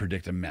is, I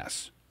predict a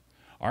mess.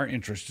 Our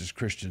interest as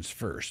Christians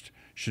first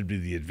should be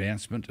the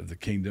advancement of the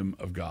kingdom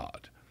of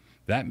God.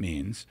 That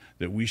means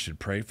that we should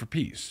pray for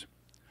peace.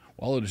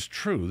 While it is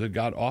true that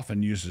God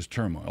often uses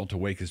turmoil to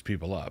wake his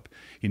people up,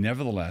 he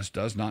nevertheless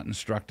does not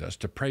instruct us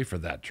to pray for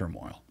that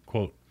turmoil.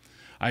 Quote,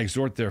 "I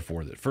exhort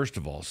therefore that first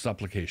of all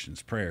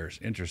supplications, prayers,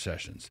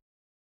 intercessions,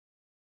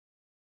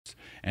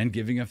 and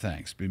giving of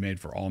thanks be made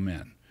for all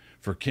men,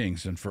 for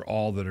kings and for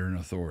all that are in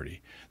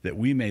authority, that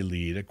we may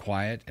lead a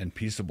quiet and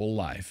peaceable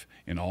life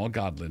in all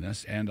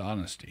godliness and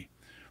honesty.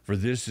 For For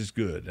this is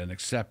good and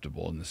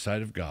acceptable in the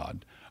sight of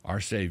God,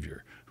 our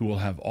Savior, who will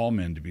have all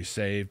men to be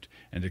saved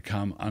and to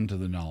come unto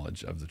the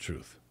knowledge of the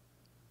truth.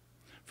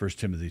 1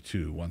 Timothy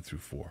 2, 1 through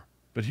 4.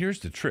 But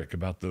here's the trick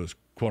about those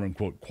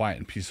quote-unquote quiet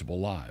and peaceable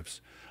lives.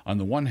 On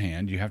the one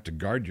hand, you have to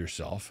guard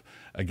yourself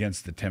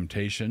against the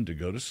temptation to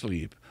go to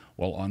sleep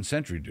while on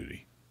sentry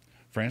duty.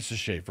 Francis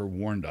Schaeffer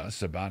warned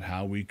us about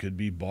how we could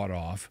be bought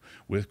off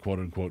with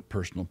quote-unquote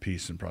personal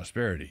peace and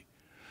prosperity.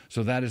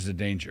 So that is a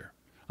danger.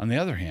 On the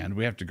other hand,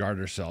 we have to guard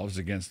ourselves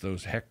against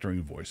those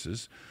hectoring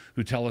voices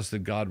who tell us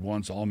that God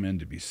wants all men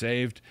to be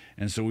saved,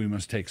 and so we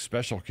must take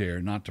special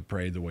care not to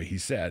pray the way he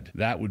said.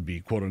 That would be,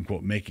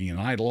 quote-unquote, making an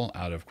idol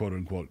out of,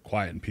 quote-unquote,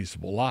 quiet and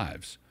peaceable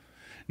lives.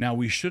 Now,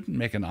 we shouldn't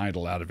make an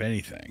idol out of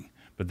anything,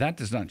 but that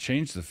does not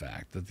change the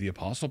fact that the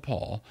Apostle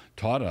Paul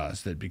taught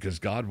us that because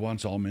God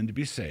wants all men to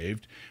be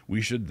saved,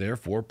 we should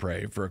therefore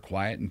pray for a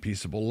quiet and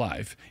peaceable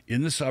life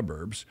in the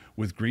suburbs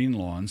with green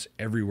lawns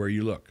everywhere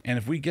you look. And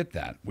if we get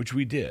that, which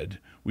we did,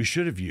 we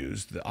should have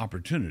used the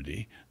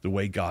opportunity the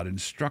way God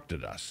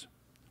instructed us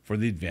for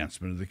the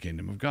advancement of the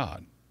kingdom of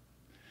God.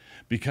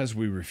 Because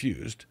we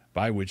refused,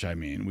 by which I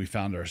mean we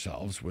found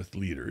ourselves with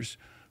leaders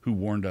who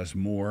warned us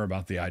more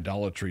about the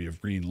idolatry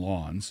of green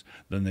lawns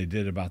than they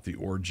did about the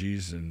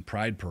orgies and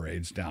pride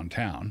parades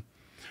downtown,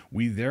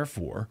 we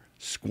therefore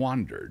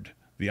squandered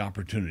the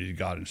opportunity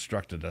God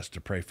instructed us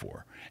to pray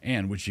for,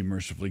 and which he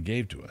mercifully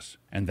gave to us.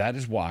 And that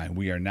is why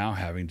we are now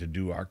having to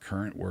do our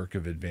current work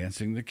of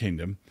advancing the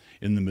kingdom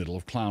in the middle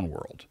of clown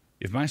world.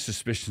 If my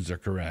suspicions are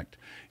correct,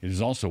 it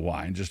is also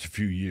why in just a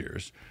few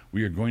years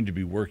we are going to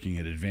be working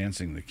at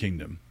advancing the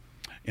kingdom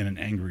in an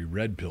angry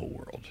red pill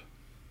world.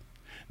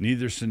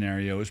 Neither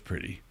scenario is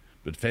pretty,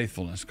 but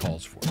faithfulness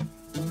calls for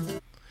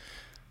it.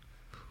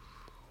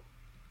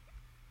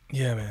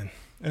 Yeah, man.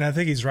 And I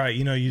think he's right.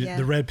 You know,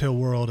 the red pill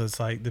world is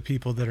like the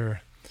people that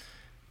are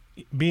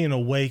being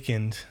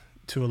awakened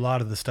to a lot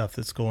of the stuff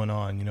that's going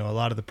on. You know, a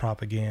lot of the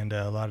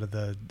propaganda, a lot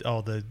of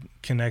all the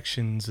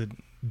connections at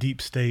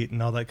deep state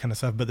and all that kind of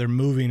stuff. But they're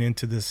moving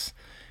into this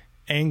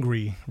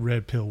angry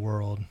red pill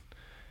world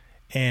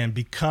and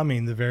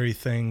becoming the very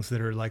things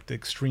that are like the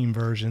extreme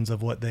versions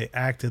of what they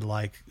acted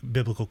like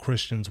biblical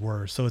Christians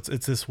were. So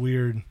it's this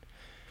weird,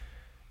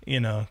 you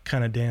know,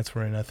 kind of dance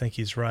we're in. I think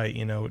he's right.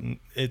 You know,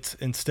 it's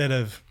instead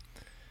of,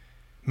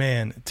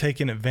 man,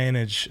 taking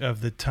advantage of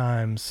the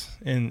times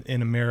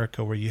in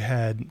America where you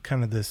had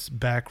kind of this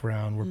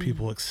background where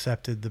people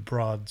accepted the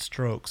broad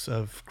strokes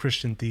of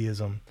Christian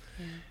theism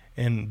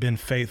and been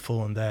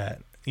faithful in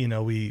that. You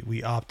know,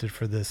 we opted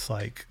for this,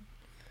 like,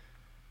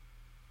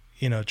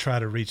 you know, try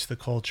to reach the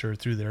culture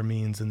through their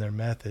means and their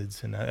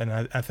methods. And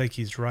I think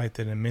he's right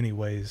that in many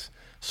ways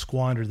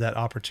squandered that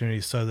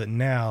opportunity so that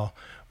now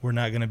we're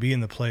not going to be in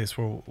the place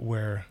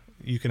where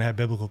you can have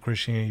biblical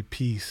Christianity,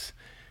 peace,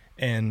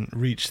 and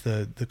reach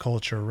the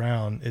culture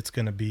around. It's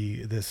going to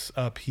be this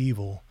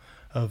upheaval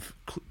of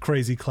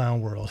crazy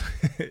clown world,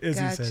 as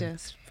he said.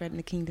 Spreading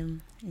the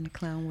kingdom in the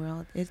clown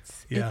world. It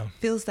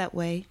feels that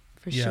way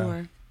for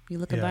sure. You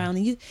look around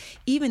and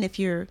even if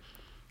you're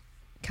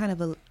kind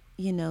of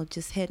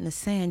just head in the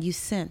sand, you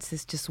sense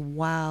it's just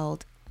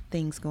wild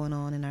things going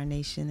on in our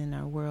nation, in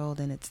our world,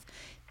 and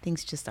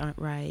things just aren't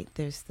right.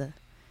 There's the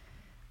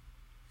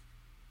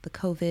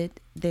COVID,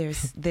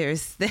 there's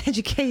the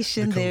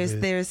education,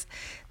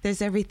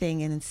 there's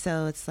everything, and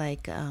so it's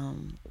like,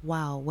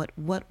 wow,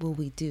 what will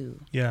we do?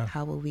 Yeah,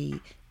 how will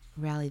we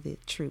rally the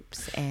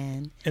troops?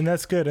 And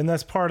that's good, and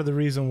that's part of the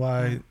reason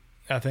why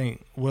I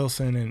think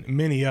Wilson and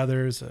many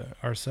others,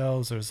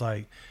 ourselves, there's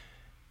like,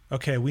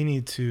 okay, we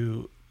need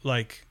to,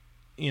 like,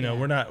 you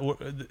know,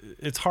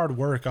 it's hard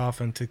work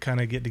often to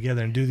kind of get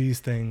together and do these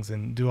things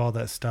and do all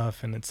that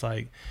stuff. And it's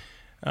like,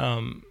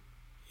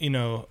 you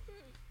know,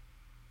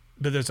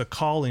 but there's a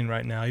calling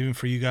right now, even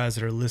for you guys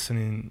that are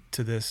listening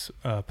to this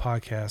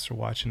podcast or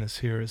watching this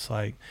here. It's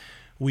like,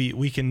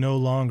 we can no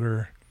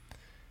longer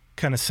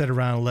kind of sit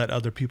around and let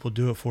other people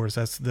do it for us.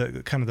 That's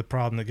the kind of the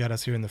problem that got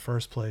us here in the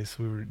first place.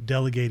 We were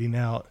delegating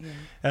out.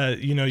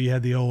 You know, you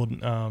had the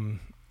old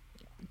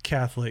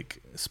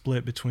Catholic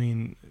split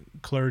between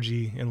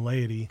clergy and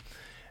laity.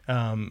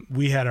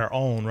 We had our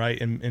own, right,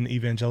 in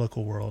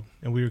evangelical world,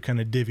 and we were kind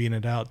of divvying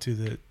it out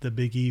to the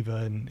big Eva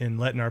and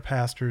letting our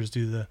pastors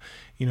do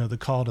the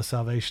call to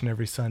salvation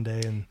every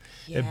Sunday, and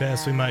at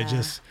best we might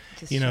just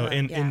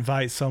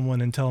invite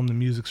someone and tell them the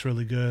music's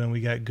really good and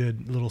we got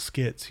good little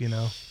skits, you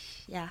know.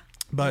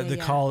 But the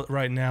call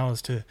right now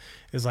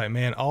is like,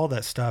 man, all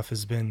that stuff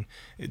has been,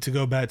 to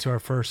go back to our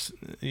first,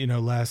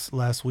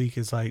 last week,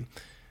 is like,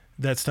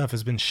 that stuff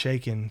has been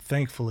shaken.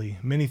 Thankfully,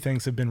 many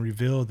things have been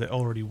revealed that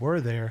already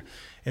were there,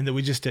 and that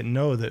we just didn't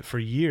know that for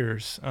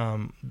years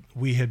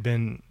we had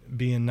been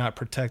being not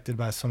protected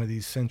by some of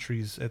these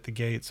sentries at the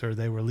gates, or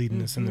they were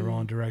leading us in the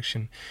wrong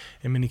direction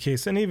in many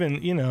cases. And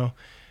even,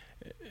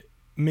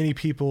 many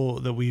people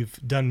that we've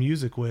done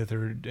music with,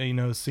 or,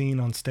 seen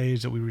on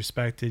stage that we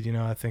respected,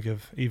 I think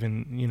of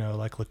even,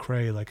 like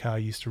Lecrae, like how I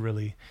used to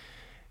really,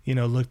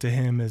 look to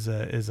him as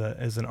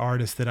an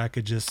artist that I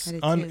could just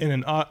I did too. in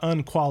an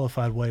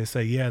unqualified way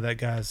say, yeah, that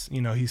guy's,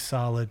 he's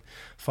solid,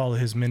 follow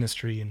his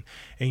ministry. And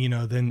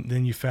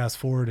then you fast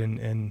forward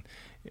and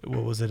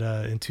what was it,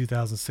 in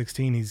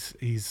 2016,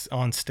 he's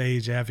on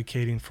stage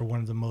advocating for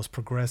one of the most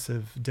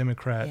progressive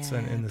Democrats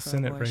in the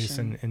Senate race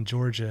in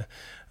Georgia.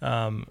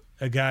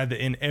 A guy that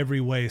in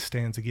every way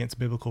stands against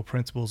biblical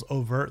principles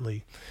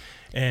overtly.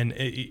 And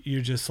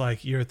you're just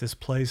like, you're at this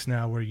place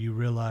now where you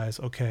realize,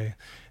 okay,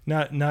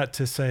 not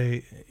to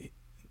say,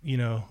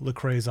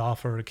 Lecrae's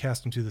offer to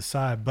cast him to the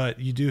side, but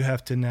you do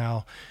have to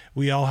now,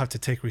 we all have to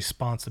take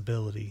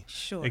responsibility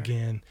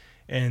again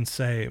and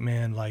say,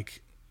 man,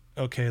 like,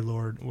 okay,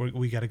 Lord,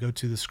 we got to go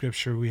to the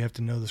scripture. We have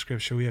to know the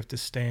scripture. We have to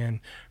stand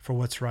for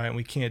what's right. And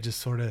we can't just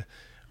sort of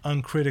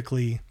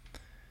uncritically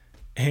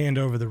hand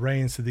over the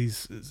reins to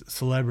these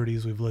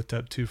celebrities we've looked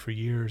up to for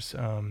years,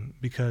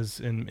 because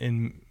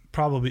in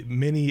probably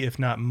many, if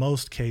not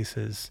most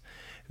cases,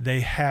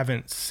 they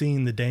haven't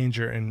seen the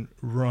danger and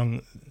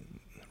rung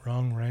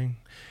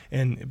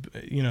and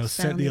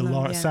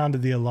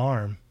sounded the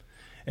alarm.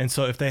 And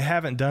so if they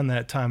haven't done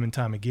that time and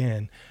time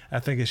again, I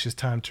think it's just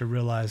time to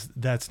realize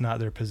that's not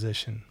their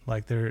position.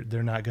 Like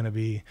they're not going to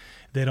be,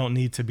 they don't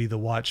need to be the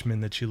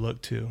watchmen that you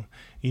look to.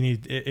 You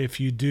need, if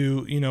you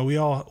do,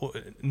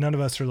 none of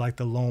us are like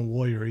the lone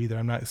warrior either.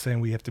 I'm not saying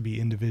we have to be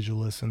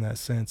individualists in that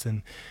sense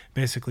and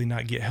basically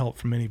not get help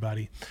from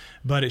anybody,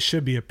 but it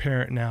should be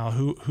apparent now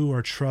who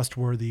are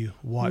trustworthy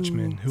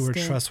watchmen, who are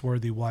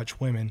trustworthy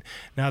watchwomen,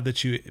 now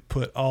that you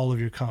put all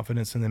of your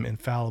confidence in them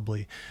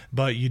infallibly,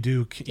 but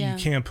you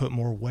can put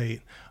more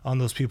weight on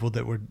those people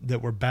that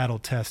were battle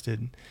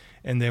tested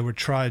and they were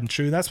tried and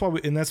true. That's what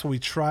we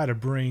try to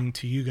bring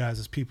to you guys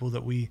as people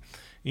that we,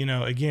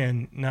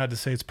 again, not to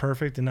say it's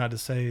perfect and not to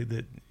say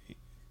that,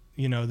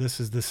 this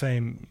is the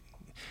same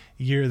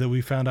year that we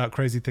found out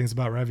crazy things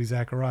about Ravi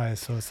Zacharias.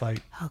 So it's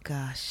like, oh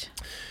gosh.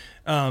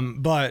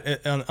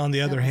 But on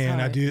the other hand,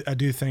 hard. I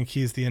do think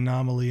he's the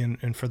anomaly,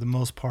 and for the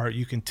most part,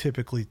 you can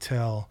typically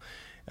tell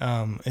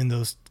in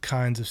those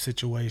kinds of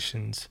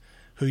situations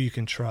who you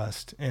can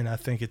trust. And I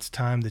think it's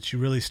time that you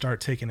really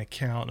start taking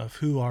account of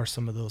who are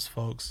some of those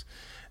folks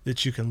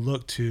that you can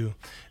look to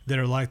that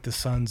are like the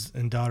sons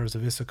and daughters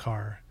of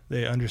Issachar.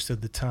 They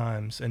understood the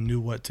times and knew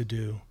what to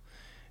do.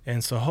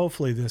 And so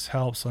hopefully this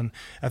helps.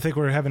 I think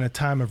we're having a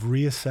time of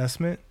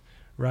reassessment,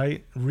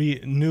 right?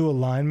 New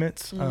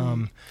alignments.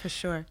 For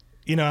sure.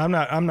 I'm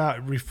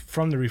not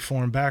from the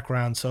Reformed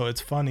background, so it's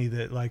funny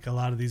that like a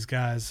lot of these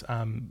guys,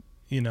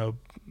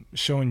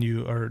 showing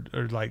you are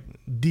like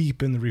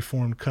deep in the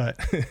Reformed cut,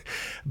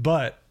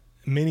 but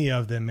many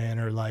of them, man,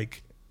 are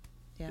like,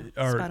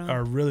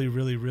 are really,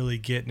 really, really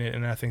getting it.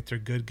 And I think they're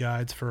good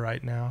guides for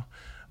right now.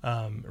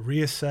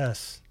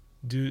 Reassess,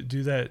 do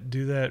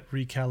that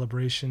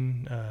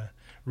recalibration,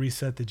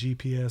 reset the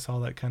GPS, all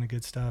that kind of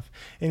good stuff.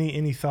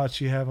 Any thoughts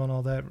you have on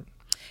all that?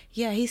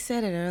 Yeah, he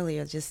said it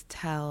earlier, just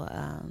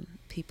how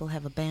people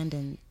have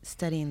abandoned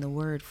studying the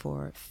word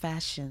for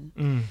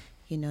fashion.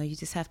 You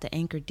just have to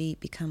anchor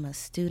deep, become a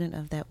student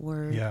of that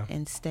word,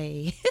 and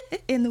stay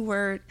in the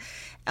word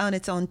on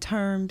its own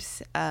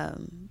terms.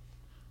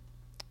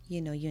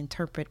 You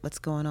interpret what's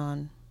going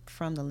on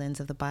from the lens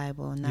of the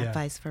Bible and not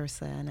vice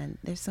versa. And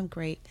there's some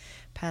great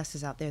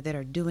pastors out there that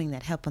are doing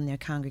that, helping their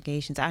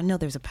congregations. I know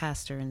there's a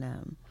pastor,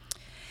 and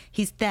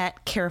he's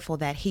that careful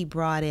that he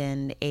brought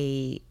in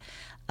a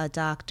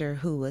doctor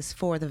who was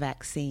for the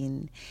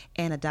vaccine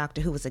and a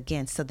doctor who was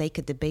against, so they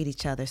could debate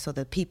each other so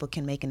that people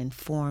can make an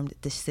informed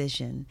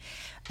decision,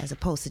 as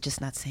opposed to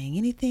just not saying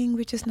anything.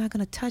 We're just not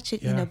going to touch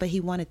it, but he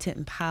wanted to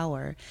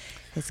empower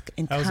his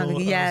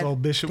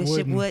old Bishop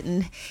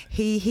Wooden.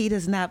 He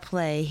does not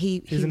play.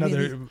 He's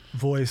another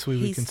voice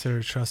we would consider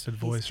a trusted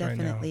voice right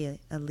now. He's definitely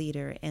a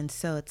leader. And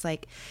so it's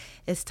like,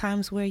 it's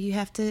times where you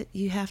have to,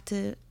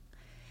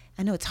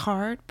 I know it's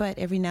hard, but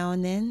every now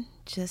and then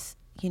just,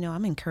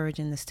 I'm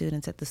encouraging the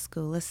students at the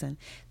school, listen,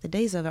 the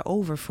days are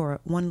over for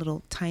one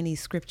little tiny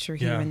scripture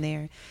here and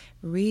there.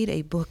 Read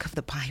a book of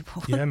the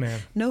Bible. Yeah,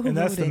 man. Know who and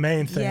that's wrote the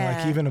main thing. Yeah.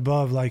 Like even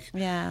above, like,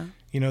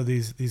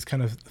 these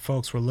kind of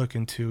folks we're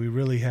looking to, we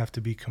really have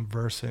to be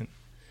conversant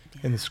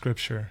in the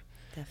scripture.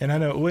 Definitely. And I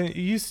know when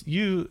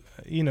you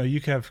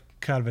have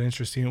kind of an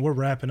interesting, we're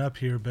wrapping up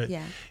here, but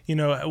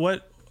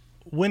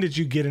when did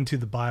you get into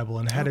the Bible,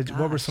 and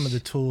what were some of the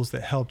tools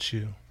that helped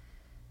you?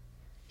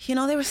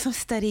 There was some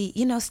study,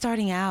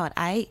 starting out.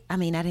 I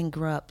didn't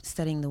grow up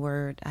studying the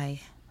word.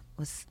 I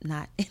was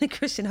not in a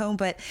Christian home,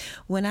 but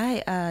when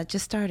I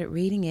just started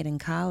reading it in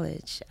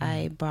college,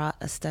 I brought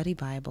a study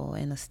Bible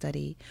and a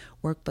study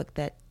workbook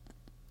that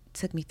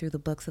took me through the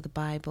books of the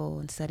Bible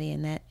and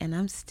studying that. And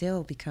I'm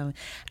still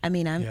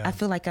I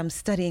feel like I'm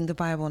studying the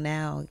Bible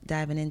now,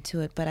 diving into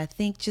it. But I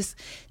think just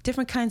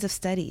different kinds of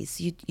studies.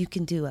 You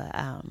can do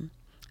a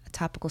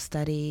topical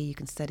study, you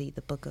can study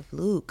the book of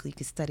Luke, you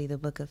can study the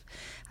book of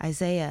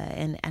Isaiah,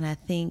 and I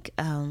think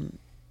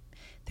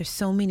there's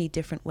so many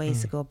different ways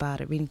to go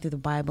about it, reading through the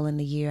Bible in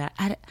a year.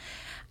 I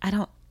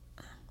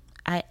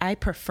I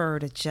prefer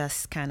to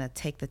just kind of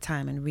take the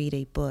time and read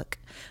a book.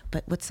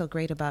 But what's so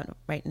great about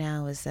right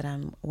now is that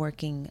I'm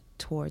working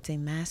towards a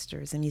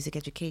master's in music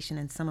education,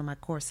 and some of my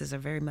courses are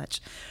very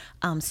much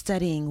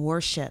studying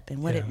worship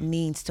and what it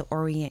means to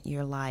orient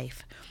your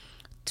life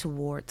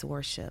towards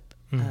worship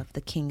of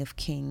the King of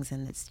Kings,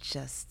 and it's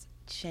just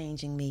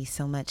changing me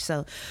so much.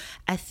 So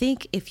I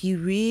think if you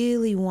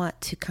really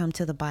want to come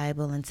to the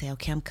Bible and say,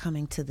 okay, I'm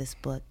coming to this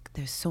book,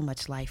 there's so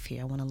much life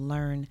here. I want to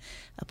learn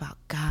about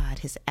God,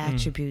 his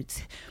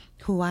attributes,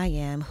 who I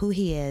am, who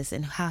he is,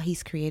 and how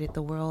he's created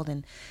the world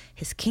and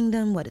his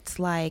kingdom, what it's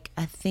like.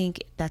 I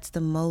think that's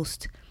the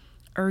most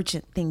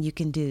urgent thing you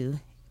can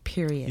do,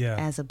 period,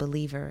 as a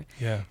believer,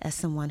 as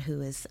someone who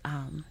is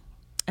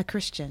a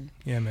Christian.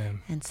 Yeah,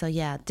 man. And so,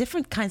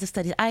 different kinds of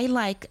studies. I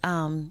like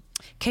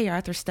Kay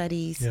Arthur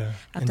studies.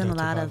 I've done a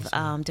lot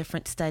of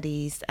different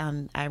studies.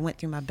 I went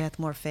through my Beth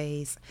Moore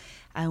phase.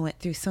 I went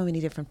through so many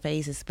different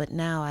phases, but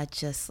now I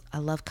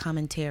love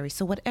commentary.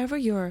 So whatever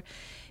your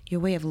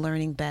way of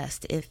learning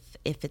best, if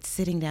it's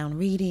sitting down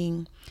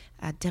reading,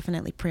 I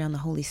definitely pray on the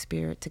Holy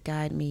Spirit to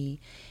guide me.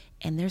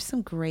 And there's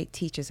some great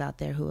teachers out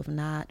there who have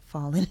not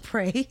fallen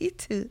prey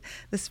to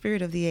the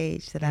spirit of the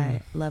age that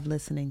I love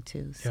listening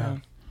to. So.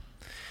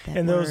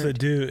 And those that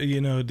do,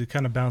 to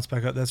kind of bounce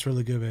back up, that's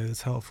really good, babe.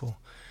 That's helpful.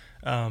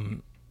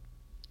 I'm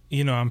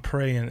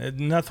praying.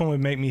 Nothing would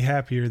make me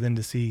happier than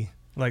to see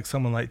like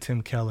someone like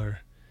Tim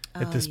Keller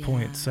at this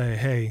point say,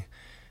 hey,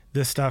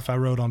 this stuff I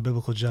wrote on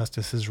biblical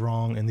justice is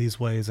wrong in these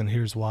ways, and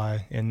here's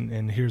why,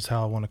 and here's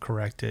how I want to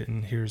correct it,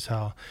 and here's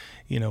how,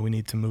 we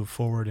need to move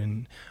forward,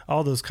 and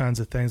all those kinds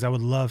of things. I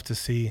would love to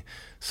see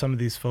some of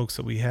these folks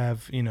that we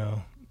have,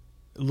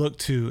 looked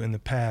to in the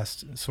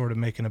past sort of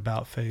make an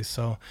about face.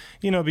 So,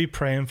 be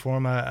praying for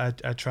them. I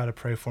try to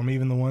pray for them,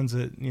 even the ones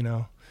that,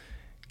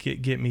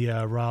 get me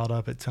riled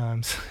up at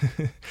times.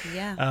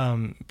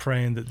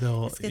 Praying that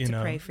they'll,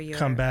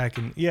 come back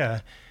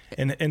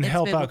and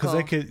help out, because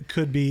it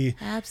could be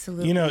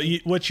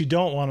absolutely what you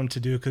don't want them to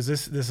do, because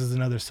this is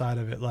another side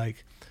of it.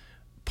 Like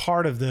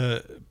part of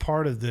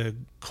the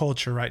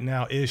culture right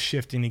now is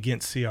shifting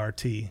against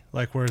CRT.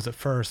 Like whereas at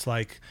first,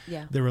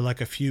 there were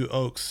like a few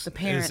Oaks. The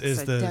parents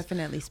are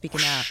definitely speaking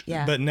out.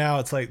 Yeah. But now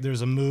it's like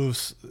there's a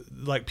move,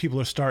 like people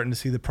are starting to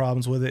see the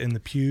problems with it in the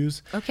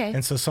pews. Okay.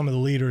 And so some of the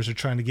leaders are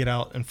trying to get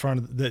out in front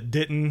of that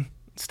didn't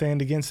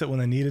stand against it when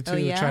they needed to.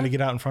 They're trying to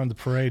get out in front of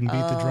the parade and beat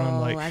the drum.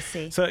 Like, I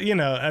see. So,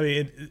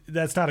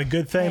 that's not a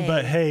good thing,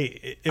 but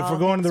hey, if we're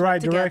going in the right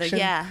direction,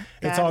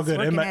 it's all good.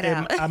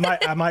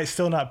 I might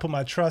still not put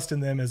my trust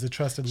in them as a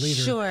trusted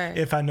leader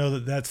if I know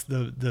that that's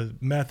the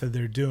method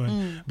they're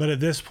doing. But at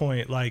this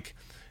point, like,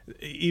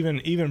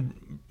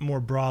 even more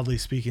broadly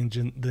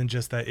speaking than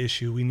just that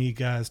issue, we need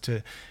guys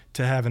to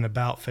have an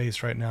about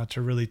face right now,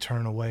 to really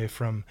turn away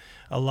from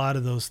a lot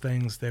of those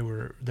things they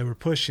were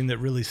pushing that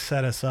really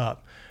set us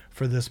up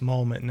for this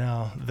moment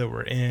now that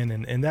we're in,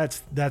 and that's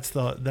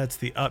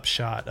the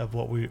upshot of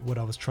what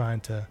I was trying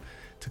to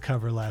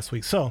cover last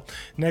week. So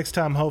next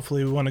time,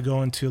 hopefully, we want to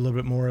go into a little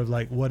bit more of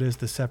like what is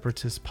the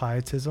separatist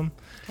pietism,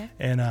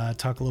 and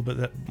talk a little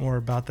bit more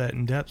about that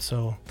in depth.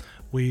 So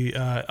we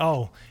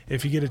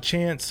if you get a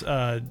chance,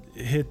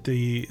 hit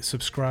the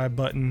subscribe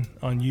button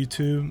on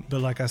YouTube.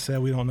 But like I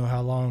said, we don't know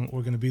how long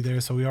we're going to be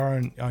there, so we are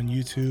on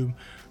YouTube,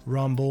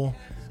 Rumble,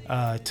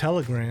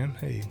 Telegram.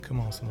 Hey, come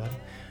on, somebody.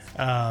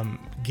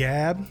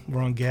 Gab,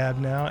 we're on Gab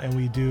now, and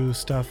we do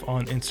stuff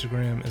on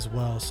Instagram as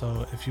well.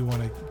 So if you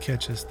want to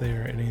catch us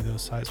there at any of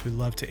those sites, we'd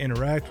love to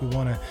interact. We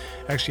want to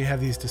actually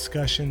have these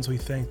discussions. We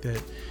think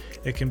that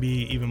it can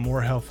be even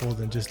more helpful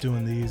than just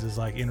doing these, is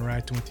like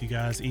interacting with you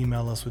guys.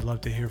 Email us. We'd love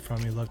to hear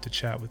from you. Love to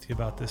chat with you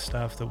about this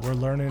stuff that we're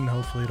learning.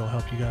 Hopefully it'll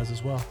help you guys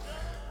as well.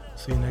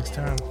 See you next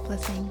time.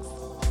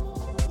 Blessings.